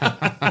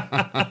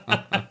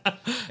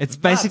 It's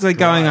basically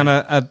going on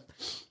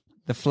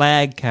the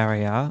flag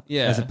carrier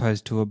Yeah. as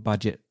opposed to a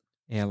budget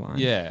airline.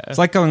 Yeah. It's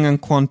like going on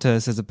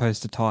Qantas as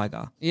opposed to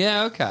Tiger.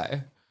 Yeah,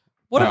 okay.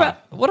 What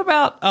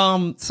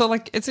about so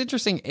like it's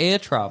interesting air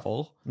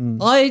travel.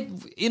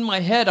 In my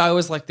head I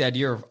always like the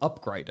idea of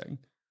upgrading.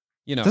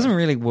 You know, It doesn't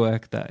really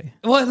work though.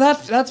 well,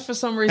 that's for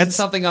some reason It's-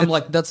 something I'm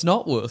like, that's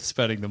not worth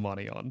spending the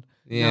money on.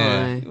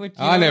 Yeah. No. Which,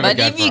 I never But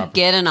go if for you upgrade.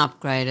 get an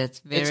upgrade,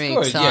 it's It's very good, yeah,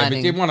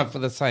 exciting. but you want it for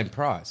the same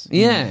price.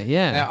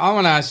 Yeah. Now, I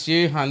want to ask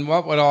you, hun,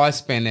 what would I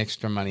spend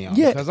extra money on?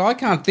 Yeah. Because I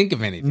can't think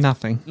of anything.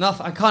 Nothing.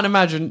 Nothing. I can't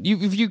imagine.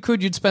 If you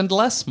could, you'd spend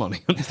less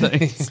money on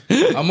things.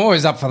 I'm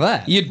always up for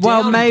that. You'd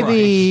Well, downgrade.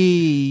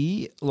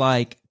 maybe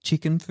like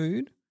chicken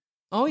food.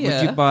 Oh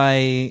yeah. Would you buy?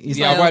 Is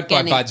Yeah, I Well, won't buy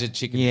organic. budget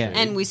chicken Yeah. food.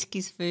 And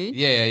whiskey's food.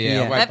 Yeah. Yeah. I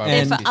won't But buy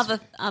they're whiskey. for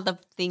other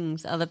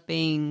things, other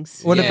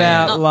beings. What Yeah.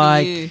 about Not for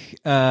like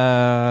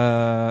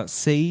you.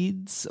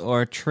 seeds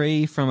or a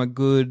tree from a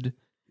good?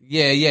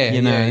 Yeah,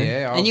 You know.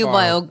 yeah. And you'll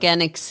buy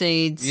organic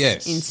seeds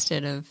Yes.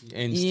 instead of...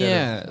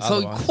 Yeah. So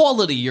otherwise.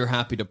 quality, you're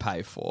happy to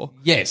pay for.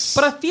 Yes.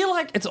 But I feel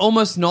like it's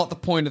almost not the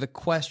point of the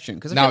question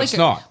because No, it's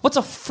not. What's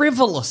a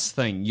frivolous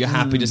thing you're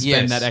happy to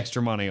spend yes. that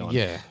extra money on?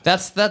 Yeah.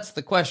 that's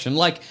the question.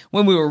 Like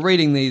when we were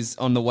reading these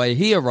on the way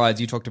here rides,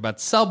 you talked about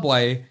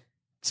Subway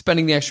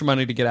spending the extra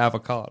money to get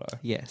avocado.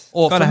 Yes.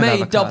 Or Gotta for have me,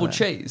 avocado. double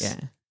cheese.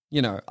 Yeah.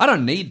 You know, I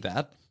don't need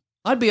that.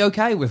 I'd be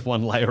okay with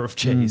one layer of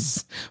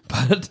cheese,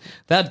 but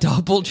that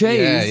double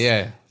cheese,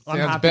 Yeah. I'm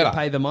Sounds happy better. to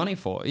pay the money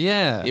for.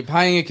 Yeah. You're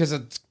paying it because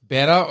it's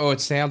better or it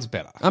sounds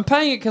better. I'm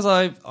paying it because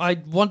I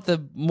want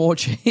the more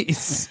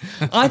cheese.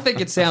 I think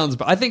it sounds,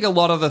 but I think a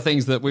lot of the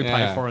things that we pay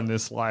Yeah. for in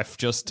this life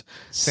just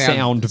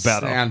sound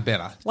better. Sound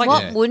better. Like,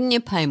 What yeah. wouldn't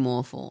you pay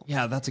more for?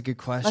 yeah, that's a good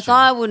question. Like,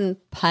 I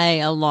wouldn't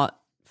pay a lot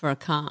for a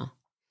car.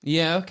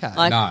 yeah, okay.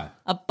 Like, No.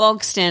 a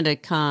bog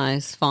standard car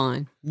is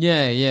fine.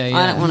 yeah.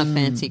 I don't want a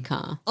fancy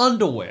car.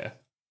 Underwear.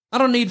 I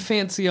don't need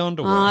fancy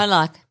underwear. Oh, I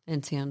like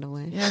fancy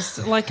underwear. Yes,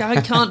 like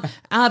I can't.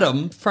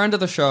 Adam, friend of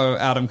the show,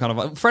 Adam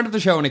Carnivale, friend of the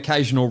show, an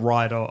occasional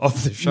writer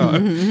of the show,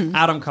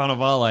 Adam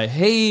Carnivale.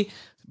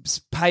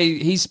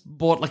 He's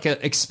bought like an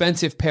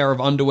expensive pair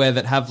of underwear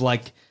that have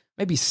like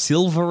maybe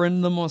silver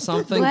in them or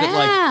something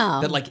Wow.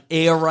 that like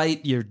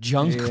aerate your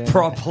junk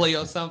properly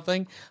or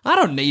something. I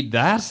don't need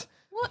that.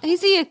 What?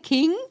 Is he a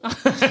king?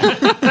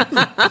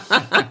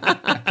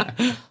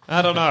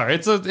 I don't know.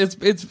 It's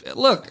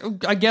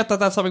look. I get that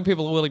that's something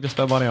people are willing to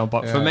spend money on,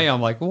 but for me,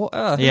 I'm like, well,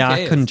 who Yeah, I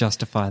cares? couldn't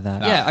justify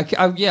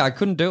that. Yeah, I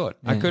couldn't do it.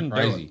 I couldn't do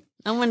Crazy. it.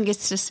 No one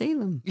gets to see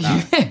them.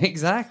 Yeah,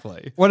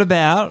 exactly. What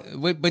about?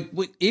 But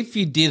if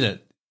you did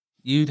it,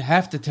 you'd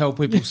have to tell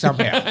people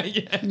somehow.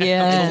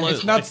 Yeah.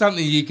 It's not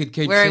something you could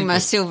keep Wearing my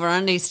secret. silver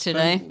undies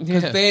today.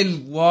 Because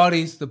then what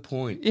is the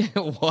point? Yeah,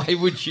 why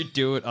would you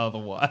do it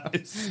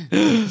otherwise?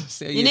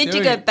 So You need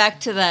to go back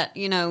to that,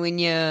 when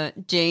your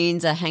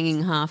jeans are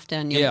hanging half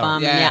down your Yeah.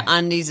 bum Yeah. and your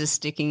undies are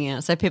sticking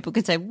out. So people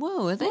could say,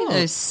 whoa, are they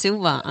those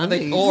silver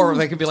undies? Or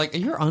they could be like, are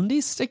your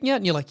undies sticking out?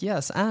 And you're like,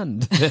 yes,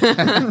 and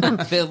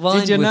they're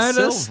lined you with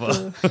notice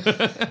silver.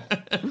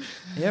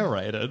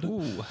 Aerated.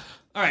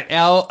 All right,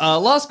 our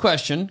last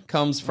question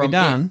comes from... We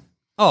done?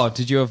 Oh,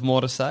 did you have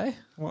more to say?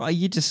 Well,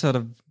 you just sort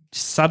of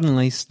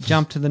suddenly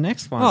jumped to the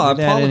next one. Oh, I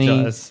without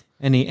apologise.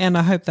 and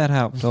I hope that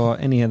helped or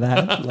any of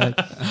that. Like,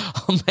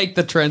 I'll make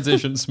the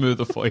transition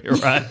smoother for you,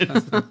 right?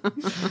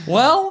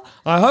 Well,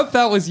 I hope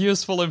that was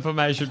useful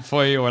information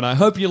for you, and I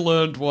hope you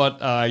learned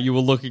what you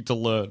were looking to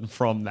learn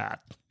from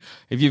that.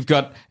 If you've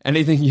got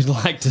anything you'd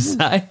like to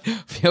say,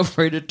 feel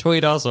free to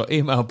tweet us or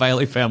email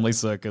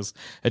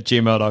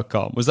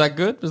baileyfamilycircus@gmail.com. Was that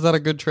good? Was that a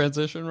good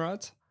transition,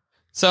 right?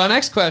 So our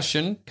next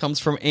question comes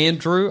from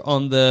Andrew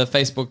on the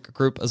Facebook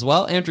group as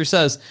well. Andrew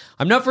says,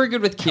 I'm not very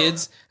good with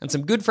kids, and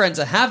some good friends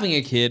are having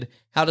a kid.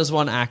 How does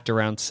one act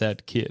around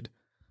said kid?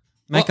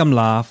 make them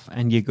laugh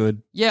and you're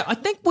good. Yeah, I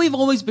think we've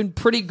always been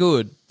pretty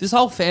good. This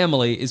whole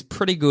family is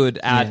pretty good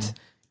at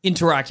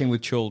interacting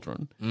with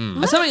children.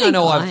 That's something I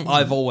know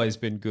I've always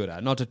been good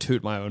at. Not to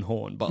toot my own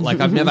horn, but like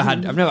I've never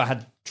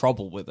had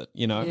trouble with it.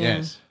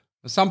 Yes.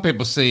 Some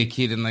people see a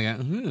kid and they go,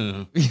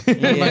 what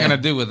am I going to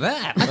do with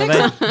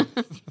that?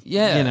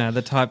 Yeah, You know,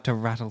 the type to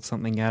rattle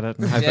something at it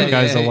and hope it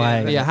goes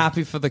away. Are you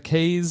happy for the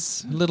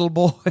keys, little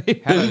boy?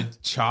 Hello,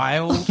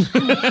 child.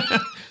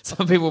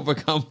 Some people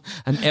become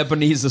an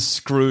Ebenezer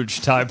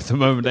Scrooge type the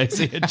moment they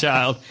see a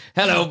child.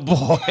 Hello,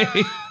 boy.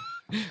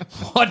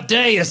 What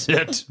day is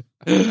it?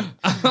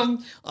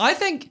 I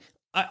think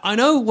I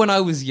know when I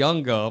was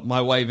younger,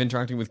 my way of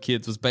interacting with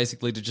kids was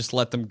basically to just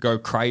let them go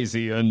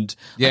crazy. And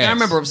like, I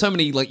remember so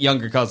many like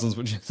younger cousins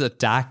would just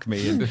attack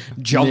me and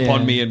jump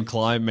on me and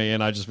climb me,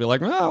 and I'd just be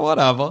like, oh,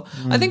 whatever.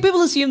 I think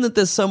people assume that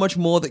there's so much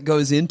more that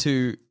goes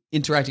into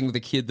interacting with a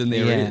kid than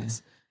there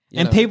is.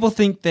 And people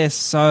think they're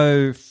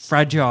so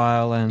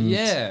fragile and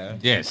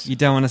Yes. you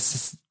don't want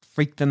to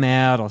freak them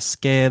out or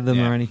scare them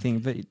or anything.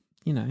 But,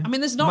 you know, I mean,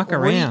 there's not muck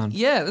around.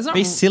 there's not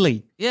Be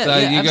silly. Yeah, So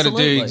you got to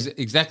absolutely. do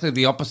exactly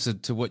the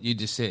opposite to what you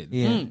just said.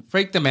 Yeah.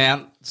 Freak them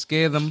out,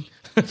 scare them,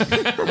 I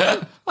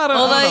don't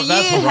Although know if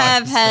that's you the right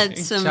have had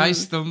thing. some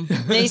chase them.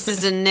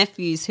 nieces and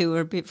nephews who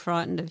were a bit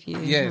frightened of you.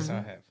 Yes, I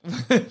have.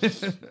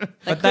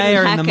 But they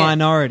are in the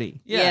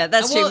minority. Yeah,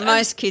 that's Well, true.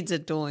 Most kids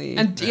adore you.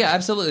 And yeah,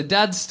 absolutely.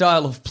 Dad's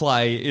style of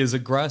play is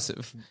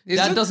aggressive.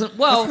 Dad it? doesn't.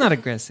 Well, It's not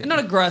aggressive. Not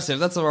aggressive.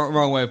 That's the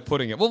wrong way of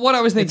putting it. Well, what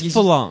I was thinking, It's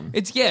full on.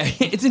 It's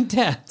it's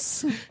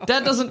intense.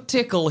 Dad doesn't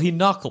tickle; he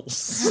knuckles.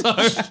 So,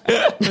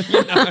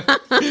 you know,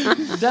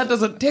 Dad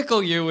doesn't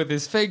tickle you with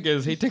his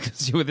fingers; he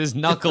tickles you with his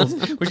knuckles,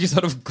 which he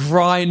sort of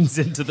grinds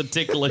into the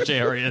ticklish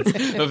areas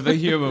of the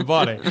human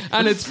body,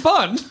 and it's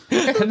fun.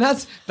 And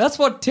that's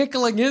what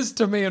tickling is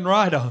to me and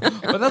Ryder.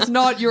 But that's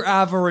not your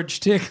average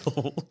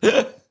tickle.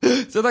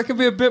 So that can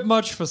be a bit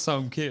much for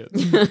some kids.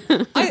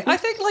 I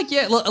think, like,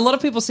 yeah, a lot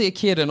of people see a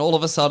kid and all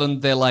of a sudden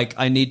they're like,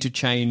 I need to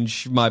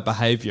change my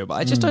behavior. But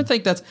I just don't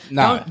think that's...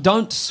 No.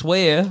 Don't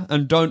swear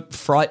and don't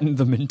frighten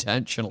them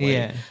intentionally.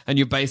 Yeah. And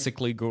you're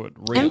basically good,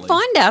 really. And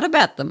find out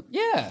about them.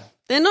 Yeah.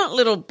 They're not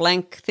little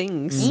blank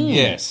things.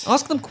 Yes.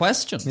 Ask them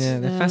questions. Yeah,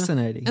 they're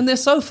fascinating. And they're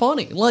so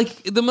funny.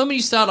 Like, the moment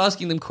you start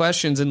asking them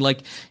questions and,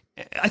 like,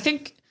 I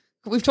think...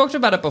 We've talked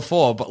about it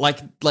before, but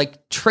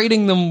like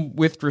treating them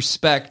with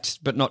respect,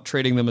 but not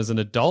treating them as an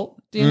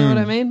adult. Do you know what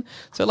I mean?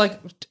 So like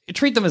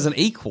treat them as an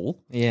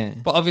equal. Yeah.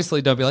 But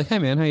obviously don't be like, hey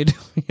man, how you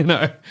doing? You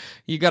know,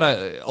 you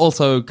gotta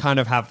also kind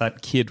of have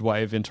that kid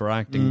way of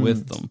interacting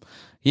with them.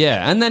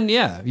 Yeah. And then,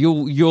 yeah,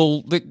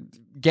 you'll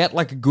get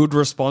like good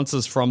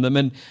responses from them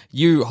and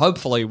you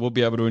hopefully will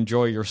be able to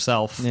enjoy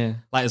yourself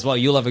like as well.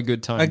 You'll have a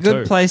good time A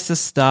good too. place to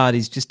start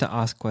is just to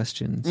ask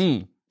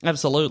questions.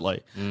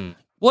 Absolutely.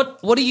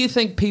 What do you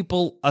think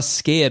people are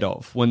scared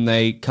of when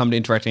they come to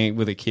interacting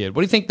with a kid?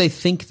 What do you think they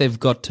think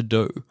got to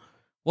do?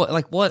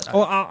 What?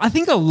 Well, I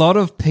think a lot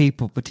of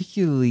people,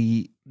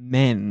 particularly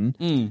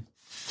men,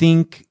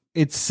 think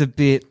it's a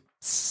bit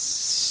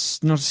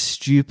not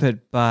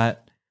stupid,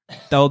 but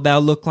they'll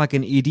look like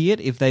an idiot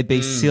if they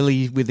be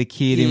silly with a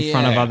kid in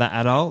front of other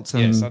adults.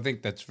 And, Yes, I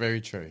think that's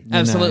very true.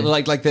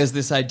 Absolutely. Like there's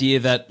this idea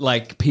that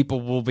like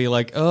people will be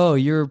like, oh,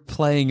 you're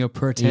playing a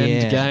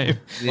pretend game.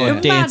 Or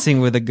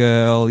dancing with a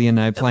girl, you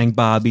know, playing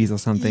Barbies or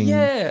something.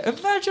 Yeah.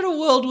 Imagine a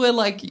world where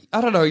like,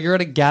 I don't know, you're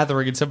at a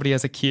gathering and somebody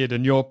has a kid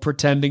and you're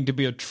pretending to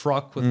be a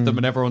truck with them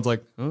and everyone's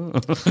like, oh,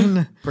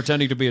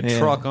 pretending to be a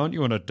truck, aren't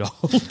you an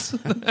adult?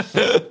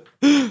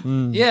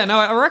 Yeah, no,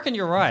 I reckon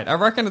you're right. I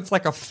reckon it's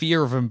like a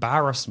fear of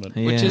embarrassment,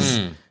 which is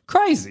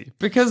crazy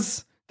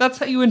because that's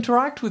how you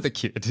interact with a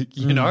kid,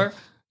 you know?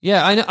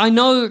 Yeah, I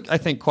know, I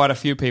think quite a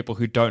few people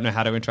who don't know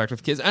how to interact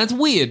with kids. And it's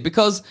weird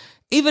because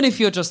even if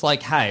you're just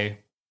like, hey,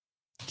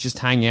 just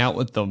hang out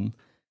with them,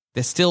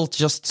 they're still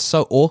just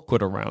so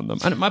awkward around them.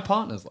 And my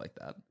partner's like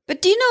that.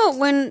 But do you know,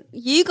 when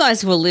you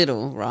guys were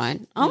little, right,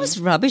 I was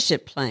rubbish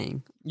at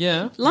playing.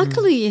 Yeah.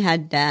 Luckily you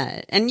had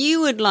Dad, and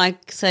you would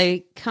like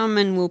say, come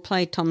and we'll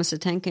play Thomas the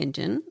Tank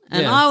Engine,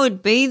 and Yeah. I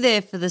would be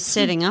there for the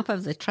setting up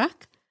of the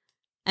track,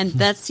 and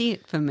that's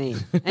it for me.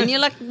 And you're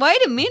like,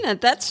 wait a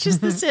minute, that's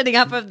just the setting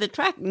up of the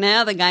track.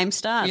 Now the game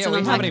starts. Yeah, and we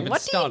I'm haven't like, even what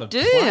do you started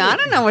do? playing. I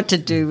don't know what to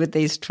do with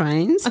these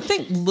trains. I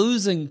think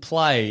losing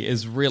play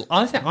is real.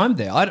 I think I'm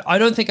there. I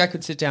don't think I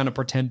could sit down and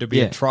pretend to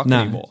be a truck no.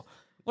 anymore.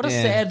 What a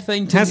sad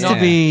thing It to has know. to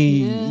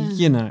be,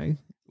 you know,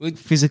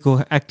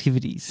 physical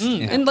activities.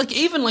 And like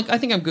even like I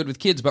think I'm good with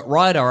kids, but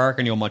Ryder, I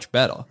reckon you're much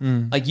better.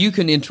 Like you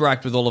can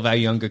interact with all of our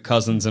younger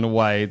cousins in a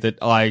way that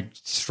I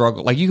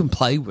struggle. Like you can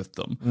play with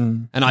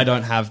them, and I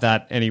don't have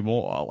that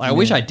anymore. Like, I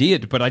wish I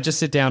did, but I just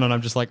sit down and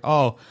I'm just like,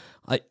 oh.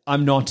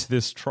 I'm not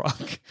this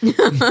truck.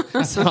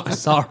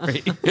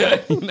 Sorry. You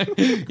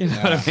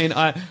know what I mean?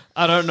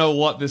 I don't know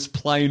what this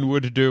plane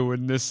would do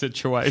in this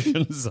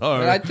situation. So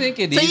But I think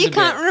it is. So you a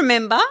can't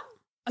remember?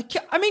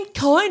 I mean,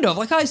 kind of.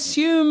 Like, I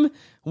assume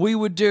we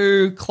would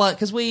do...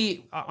 Because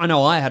I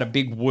know I had a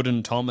big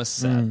wooden Thomas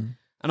set. And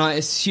I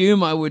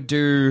assume I would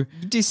do...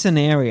 Do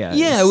scenarios.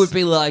 Yeah, it would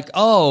be like,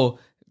 oh,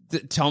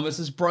 Thomas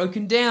is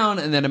broken down.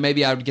 And then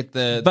maybe I would get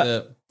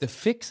the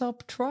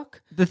fix-up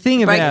truck? The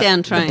thing about...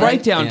 Breakdown train. The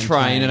breakdown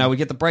train. And I would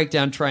get the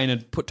breakdown train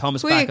and put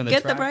Thomas back on the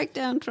track. Get the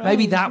breakdown train.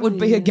 Maybe that would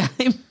be a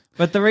game.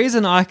 But the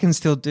reason I can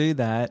still do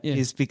that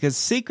is because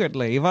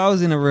secretly, if I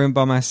was in a room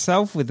by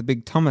myself with a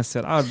big Thomas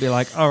set, I would be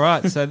like, all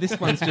right, so this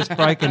one's just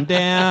broken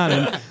down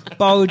and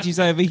Bulgy's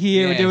over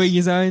here Yes. doing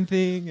his own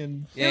thing.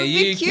 And Yeah, It would you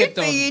be cute kept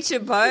for on. you to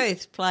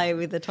both play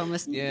with the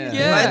Thomas.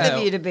 Yeah. Both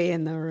of you to be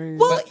in the room.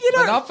 Well, you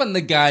know... But often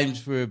the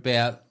games were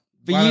about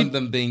But one you- of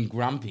them being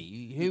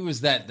grumpy. Who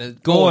was that?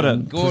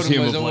 Gordon, Gordon was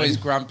presumably. always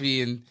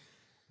grumpy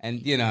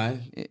and you know.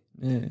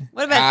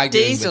 What about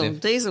arguing with Diesel? him.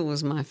 Diesel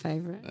was my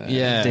favourite.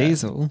 Yeah.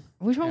 Diesel.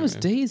 Which one was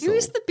Diesel? Who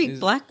was the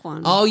big black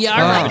one? Oh, yeah, I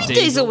I remember think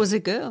Diesel was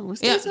a girl.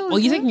 Was Yeah. Diesel a Well,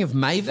 you're girl? thinking of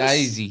Mavis?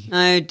 Daisy.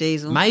 No,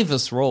 Diesel.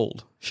 Mavis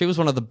ruled. She was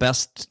one of the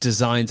best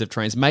designs of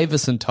trains.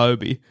 Mavis and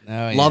Toby. Oh,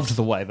 yeah. Loved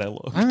the way they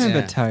looked. I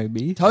remember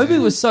Toby. Toby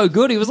was so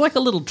good. He was like a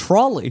little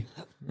trolley.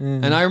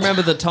 And I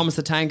remember the Thomas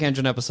the Tank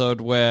Engine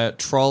episode where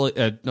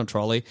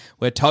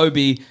where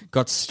Toby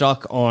got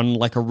stuck on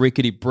like a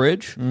rickety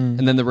bridge,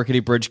 and then the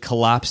rickety bridge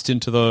collapsed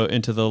into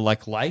the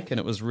like lake, and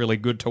it was really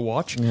good to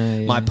watch.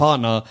 My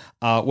partner,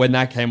 when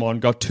that came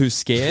on, got too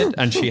scared,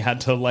 and she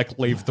had to like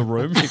leave the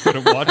room. She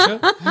couldn't watch it.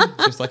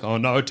 She was like, "Oh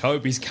no,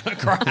 Toby's gonna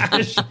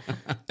crash."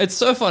 It's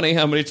so funny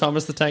how many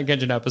Thomas the Tank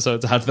Engine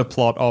episodes had the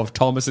plot of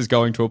Thomas is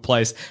going to a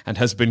place and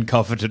has been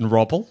covered in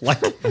rubble? Like,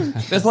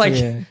 there's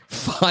like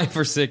 5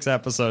 or 6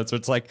 episodes where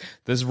it's like,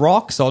 there's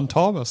rocks on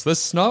Thomas, there's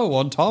snow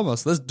on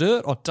Thomas, there's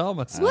dirt on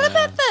Thomas. What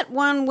about that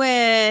one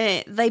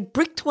where they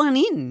bricked one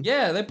in?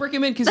 Yeah, they brick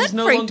him in because That he's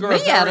no freaked longer a me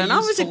very out, and I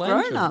was a useful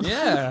engine. grown-up.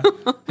 Yeah,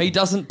 he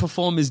doesn't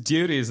perform his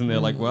duties, and they're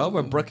like, "Well,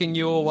 we're bricking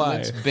you away."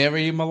 Let's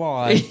bury him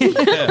alive.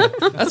 Yeah,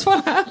 that's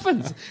what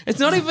happens. It's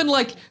not even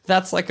like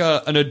that's like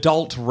an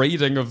adult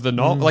reading of the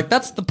novel. Like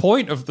that's the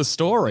point of the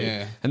story.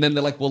 Yeah. And then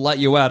they're like, "We'll let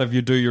you out if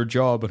you do your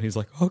job," and he's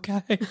like,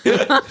 "Okay,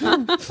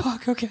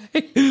 fuck, okay."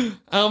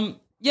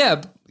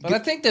 Yeah, But I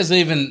think there's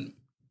even,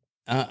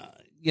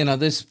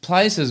 there's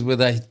places where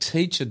they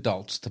teach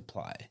adults to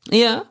play.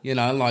 yeah.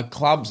 Like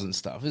clubs and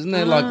stuff. Isn't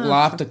there like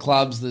laughter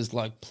clubs? There's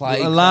like play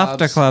clubs.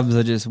 Laughter clubs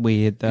are just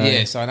weird, though.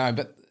 Yes, I know.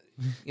 But,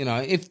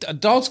 if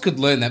adults could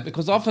learn that,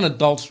 because often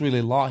adults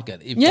really like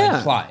it if Yeah,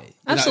 they play.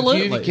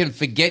 absolutely. If you can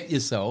forget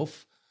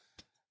yourself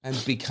and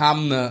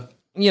become the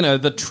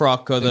The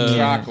truck or the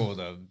truck or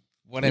the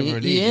whatever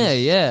it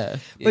is. Yeah.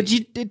 But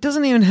it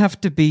doesn't even have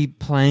to be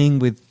playing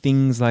with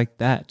things like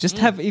that. Just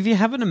if you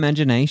have an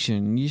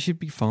imagination, you should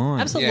be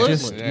fine. Absolutely.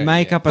 Just Yeah,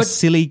 make yeah. up a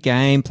silly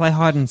game, play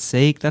hide and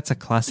seek. That's a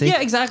classic.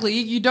 Yeah, exactly.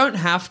 You don't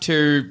have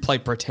to play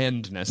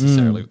pretend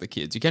necessarily with the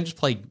kids. You can just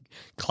play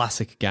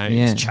classic games,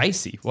 Yeah.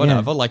 chasey,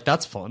 whatever. Yeah. Like,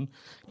 that's fun.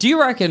 Do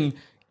you reckon,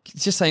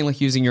 just saying like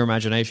using your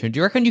imagination, do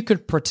you reckon you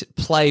could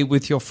play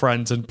with your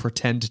friends and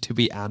pretend to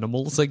be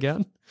animals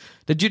again?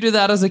 Did you do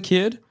that as a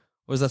kid?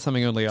 Or was that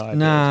something only I did?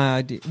 Nah,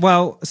 I did.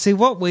 Well, see,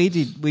 what we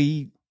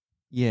did,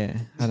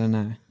 I don't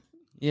know.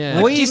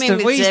 Yeah. we do you used mean to,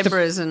 with we used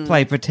zebras to and-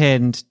 play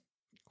pretend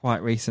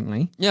quite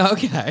recently. Yeah,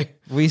 okay.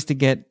 We used to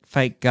get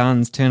fake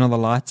guns, turn all the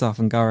lights off,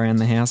 and go around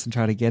the house and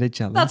try to get each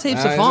other. That's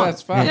heaps of No, fun.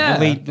 that's fun. Yeah.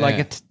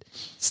 We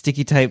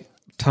sticky tape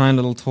tiny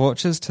little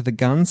torches to the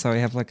gun, so we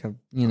have like a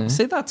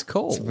See, that's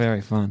cool. It's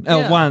very fun.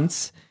 Yeah.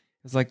 Once it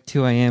was like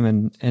 2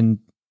 a.m. and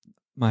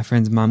my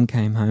friend's mum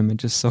came home and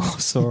just saw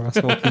us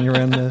walking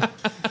around the.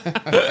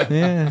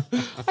 Yeah.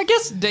 I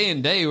guess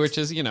D&D, which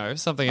is,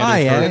 something Oh, I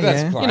do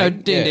yeah, for... yeah. Play.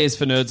 D&D is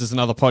for Nerds is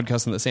another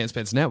podcast on the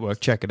Sandspants Network.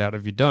 Check it out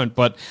if you don't.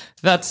 But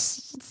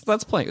that's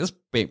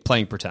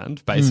playing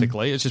pretend,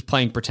 basically. It's just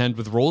playing pretend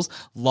with rules.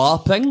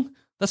 LARPing,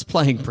 that's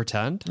playing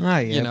pretend. Oh,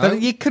 yeah.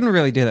 But you couldn't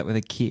really do that with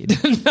a kid.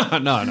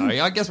 No.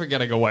 I guess we're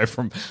getting away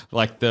from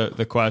like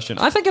the question.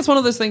 I think it's one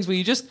of those things where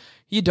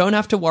you don't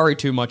have to worry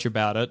too much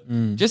about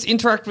it. Just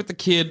interact with the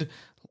kid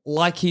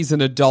like he's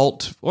an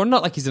adult, or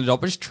not like he's an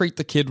adult, but just treat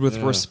the kid with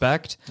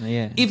respect.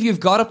 Yeah. If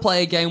you've got to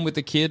play a game with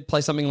the kid,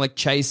 play something like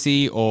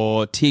Chasey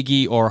or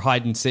Tiggy or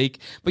Hide and Seek,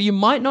 but you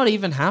might not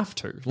even have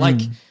to.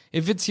 Like,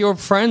 if it's your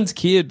friend's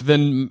kid,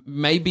 then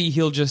maybe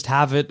he'll just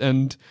have it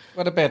and,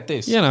 What about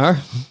this?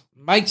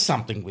 Make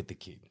something with the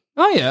kid.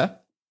 Oh, yeah.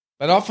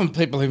 But often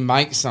people who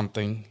make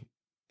something,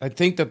 they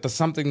think that the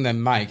something they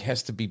make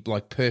has to be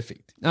like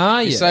perfect. Ah,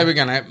 You yeah. say we're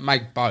going to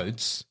make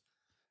boats.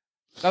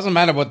 Doesn't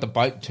matter what the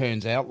boat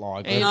turns out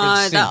like. If it No,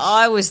 sinks-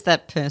 I was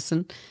that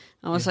person.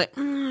 I was like,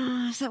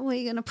 is that where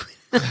you're going to put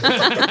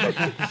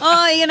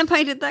Oh, you're going to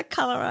paint it that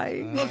colour, are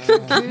you?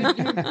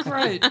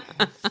 Great.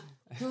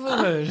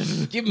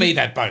 Give me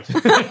that boat.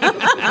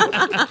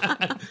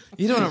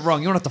 You're doing it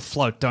wrong. You want it to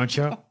float, don't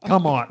you?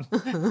 Come on.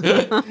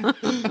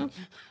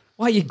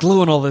 Why are you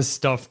gluing all this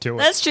stuff to it?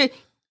 That's true.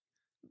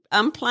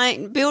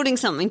 Building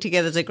something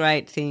together is a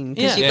great thing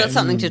because Yeah. you've got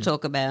something to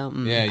talk about.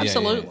 Yeah,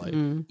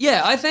 Absolutely.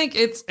 Yeah, I think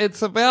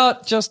it's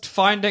about just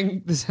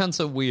finding, this sounds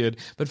so weird,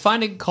 but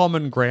finding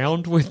common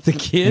ground with the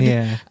kid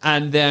Yeah.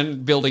 and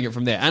then building it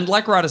from there. And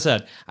like Ryder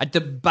said, at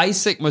the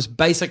most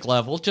basic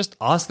level, just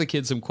ask the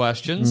kid some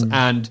questions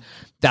and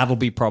that'll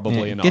be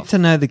probably enough. Get to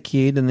know the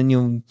kid, and then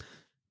you'll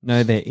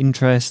know their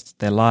interests,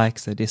 their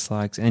likes, their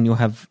dislikes, and you'll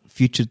have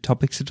future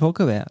topics to talk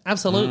about.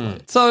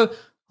 Absolutely. So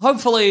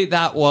hopefully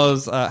that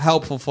was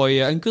helpful for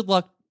you, and good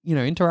luck,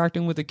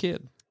 interacting with the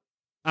kid.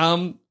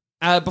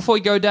 Before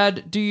you go,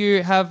 Dad, do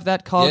you have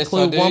that card Yes,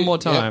 clue I do. one more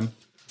Yep. time?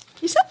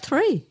 Is that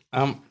 3?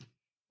 Yeah.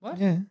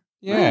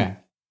 Yeah.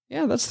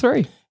 Yeah, that's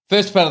 3.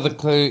 First part of the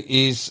clue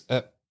is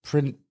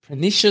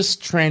pernicious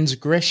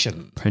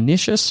transgression.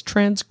 Pernicious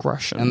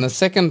transgression. And the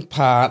second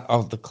part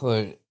of the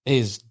clue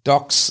is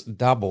Doc's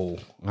double.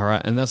 All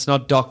right, and that's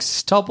not Doc's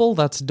stubble,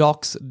 that's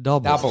Doc's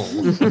double. Double.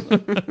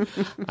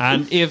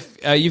 And if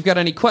you've got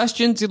any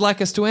questions you'd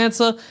like us to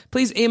answer,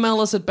 please email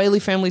us at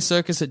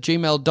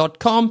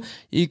baileyfamilycircus@gmail.com.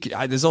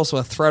 There's also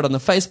a thread on the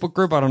Facebook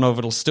group. I don't know if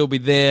it'll still be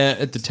there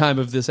at the time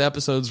of this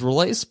episode's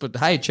release, but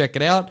hey, check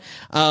it out.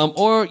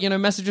 Or,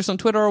 message us on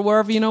Twitter or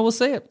wherever we'll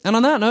see it. And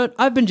on that note,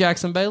 I've been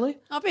Jackson Bailey.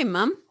 I'll be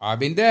Mum. I've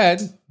been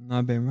Dad. And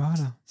I've been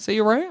Ryder. See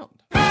you around.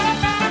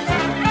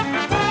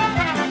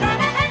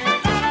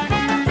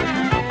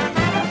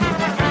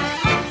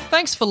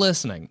 Thanks for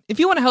listening. If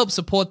you want to help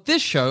support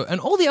this show and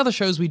all the other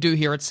shows we do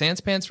here at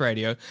Sanspants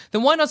Radio,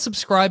 then why not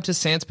subscribe to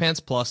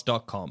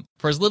SanspantsPlus.com?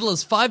 For as little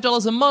as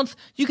 $5 a month,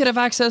 you could have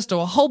access to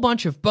a whole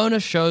bunch of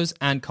bonus shows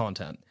and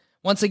content.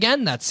 Once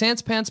again, that's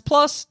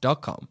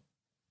SanspantsPlus.com.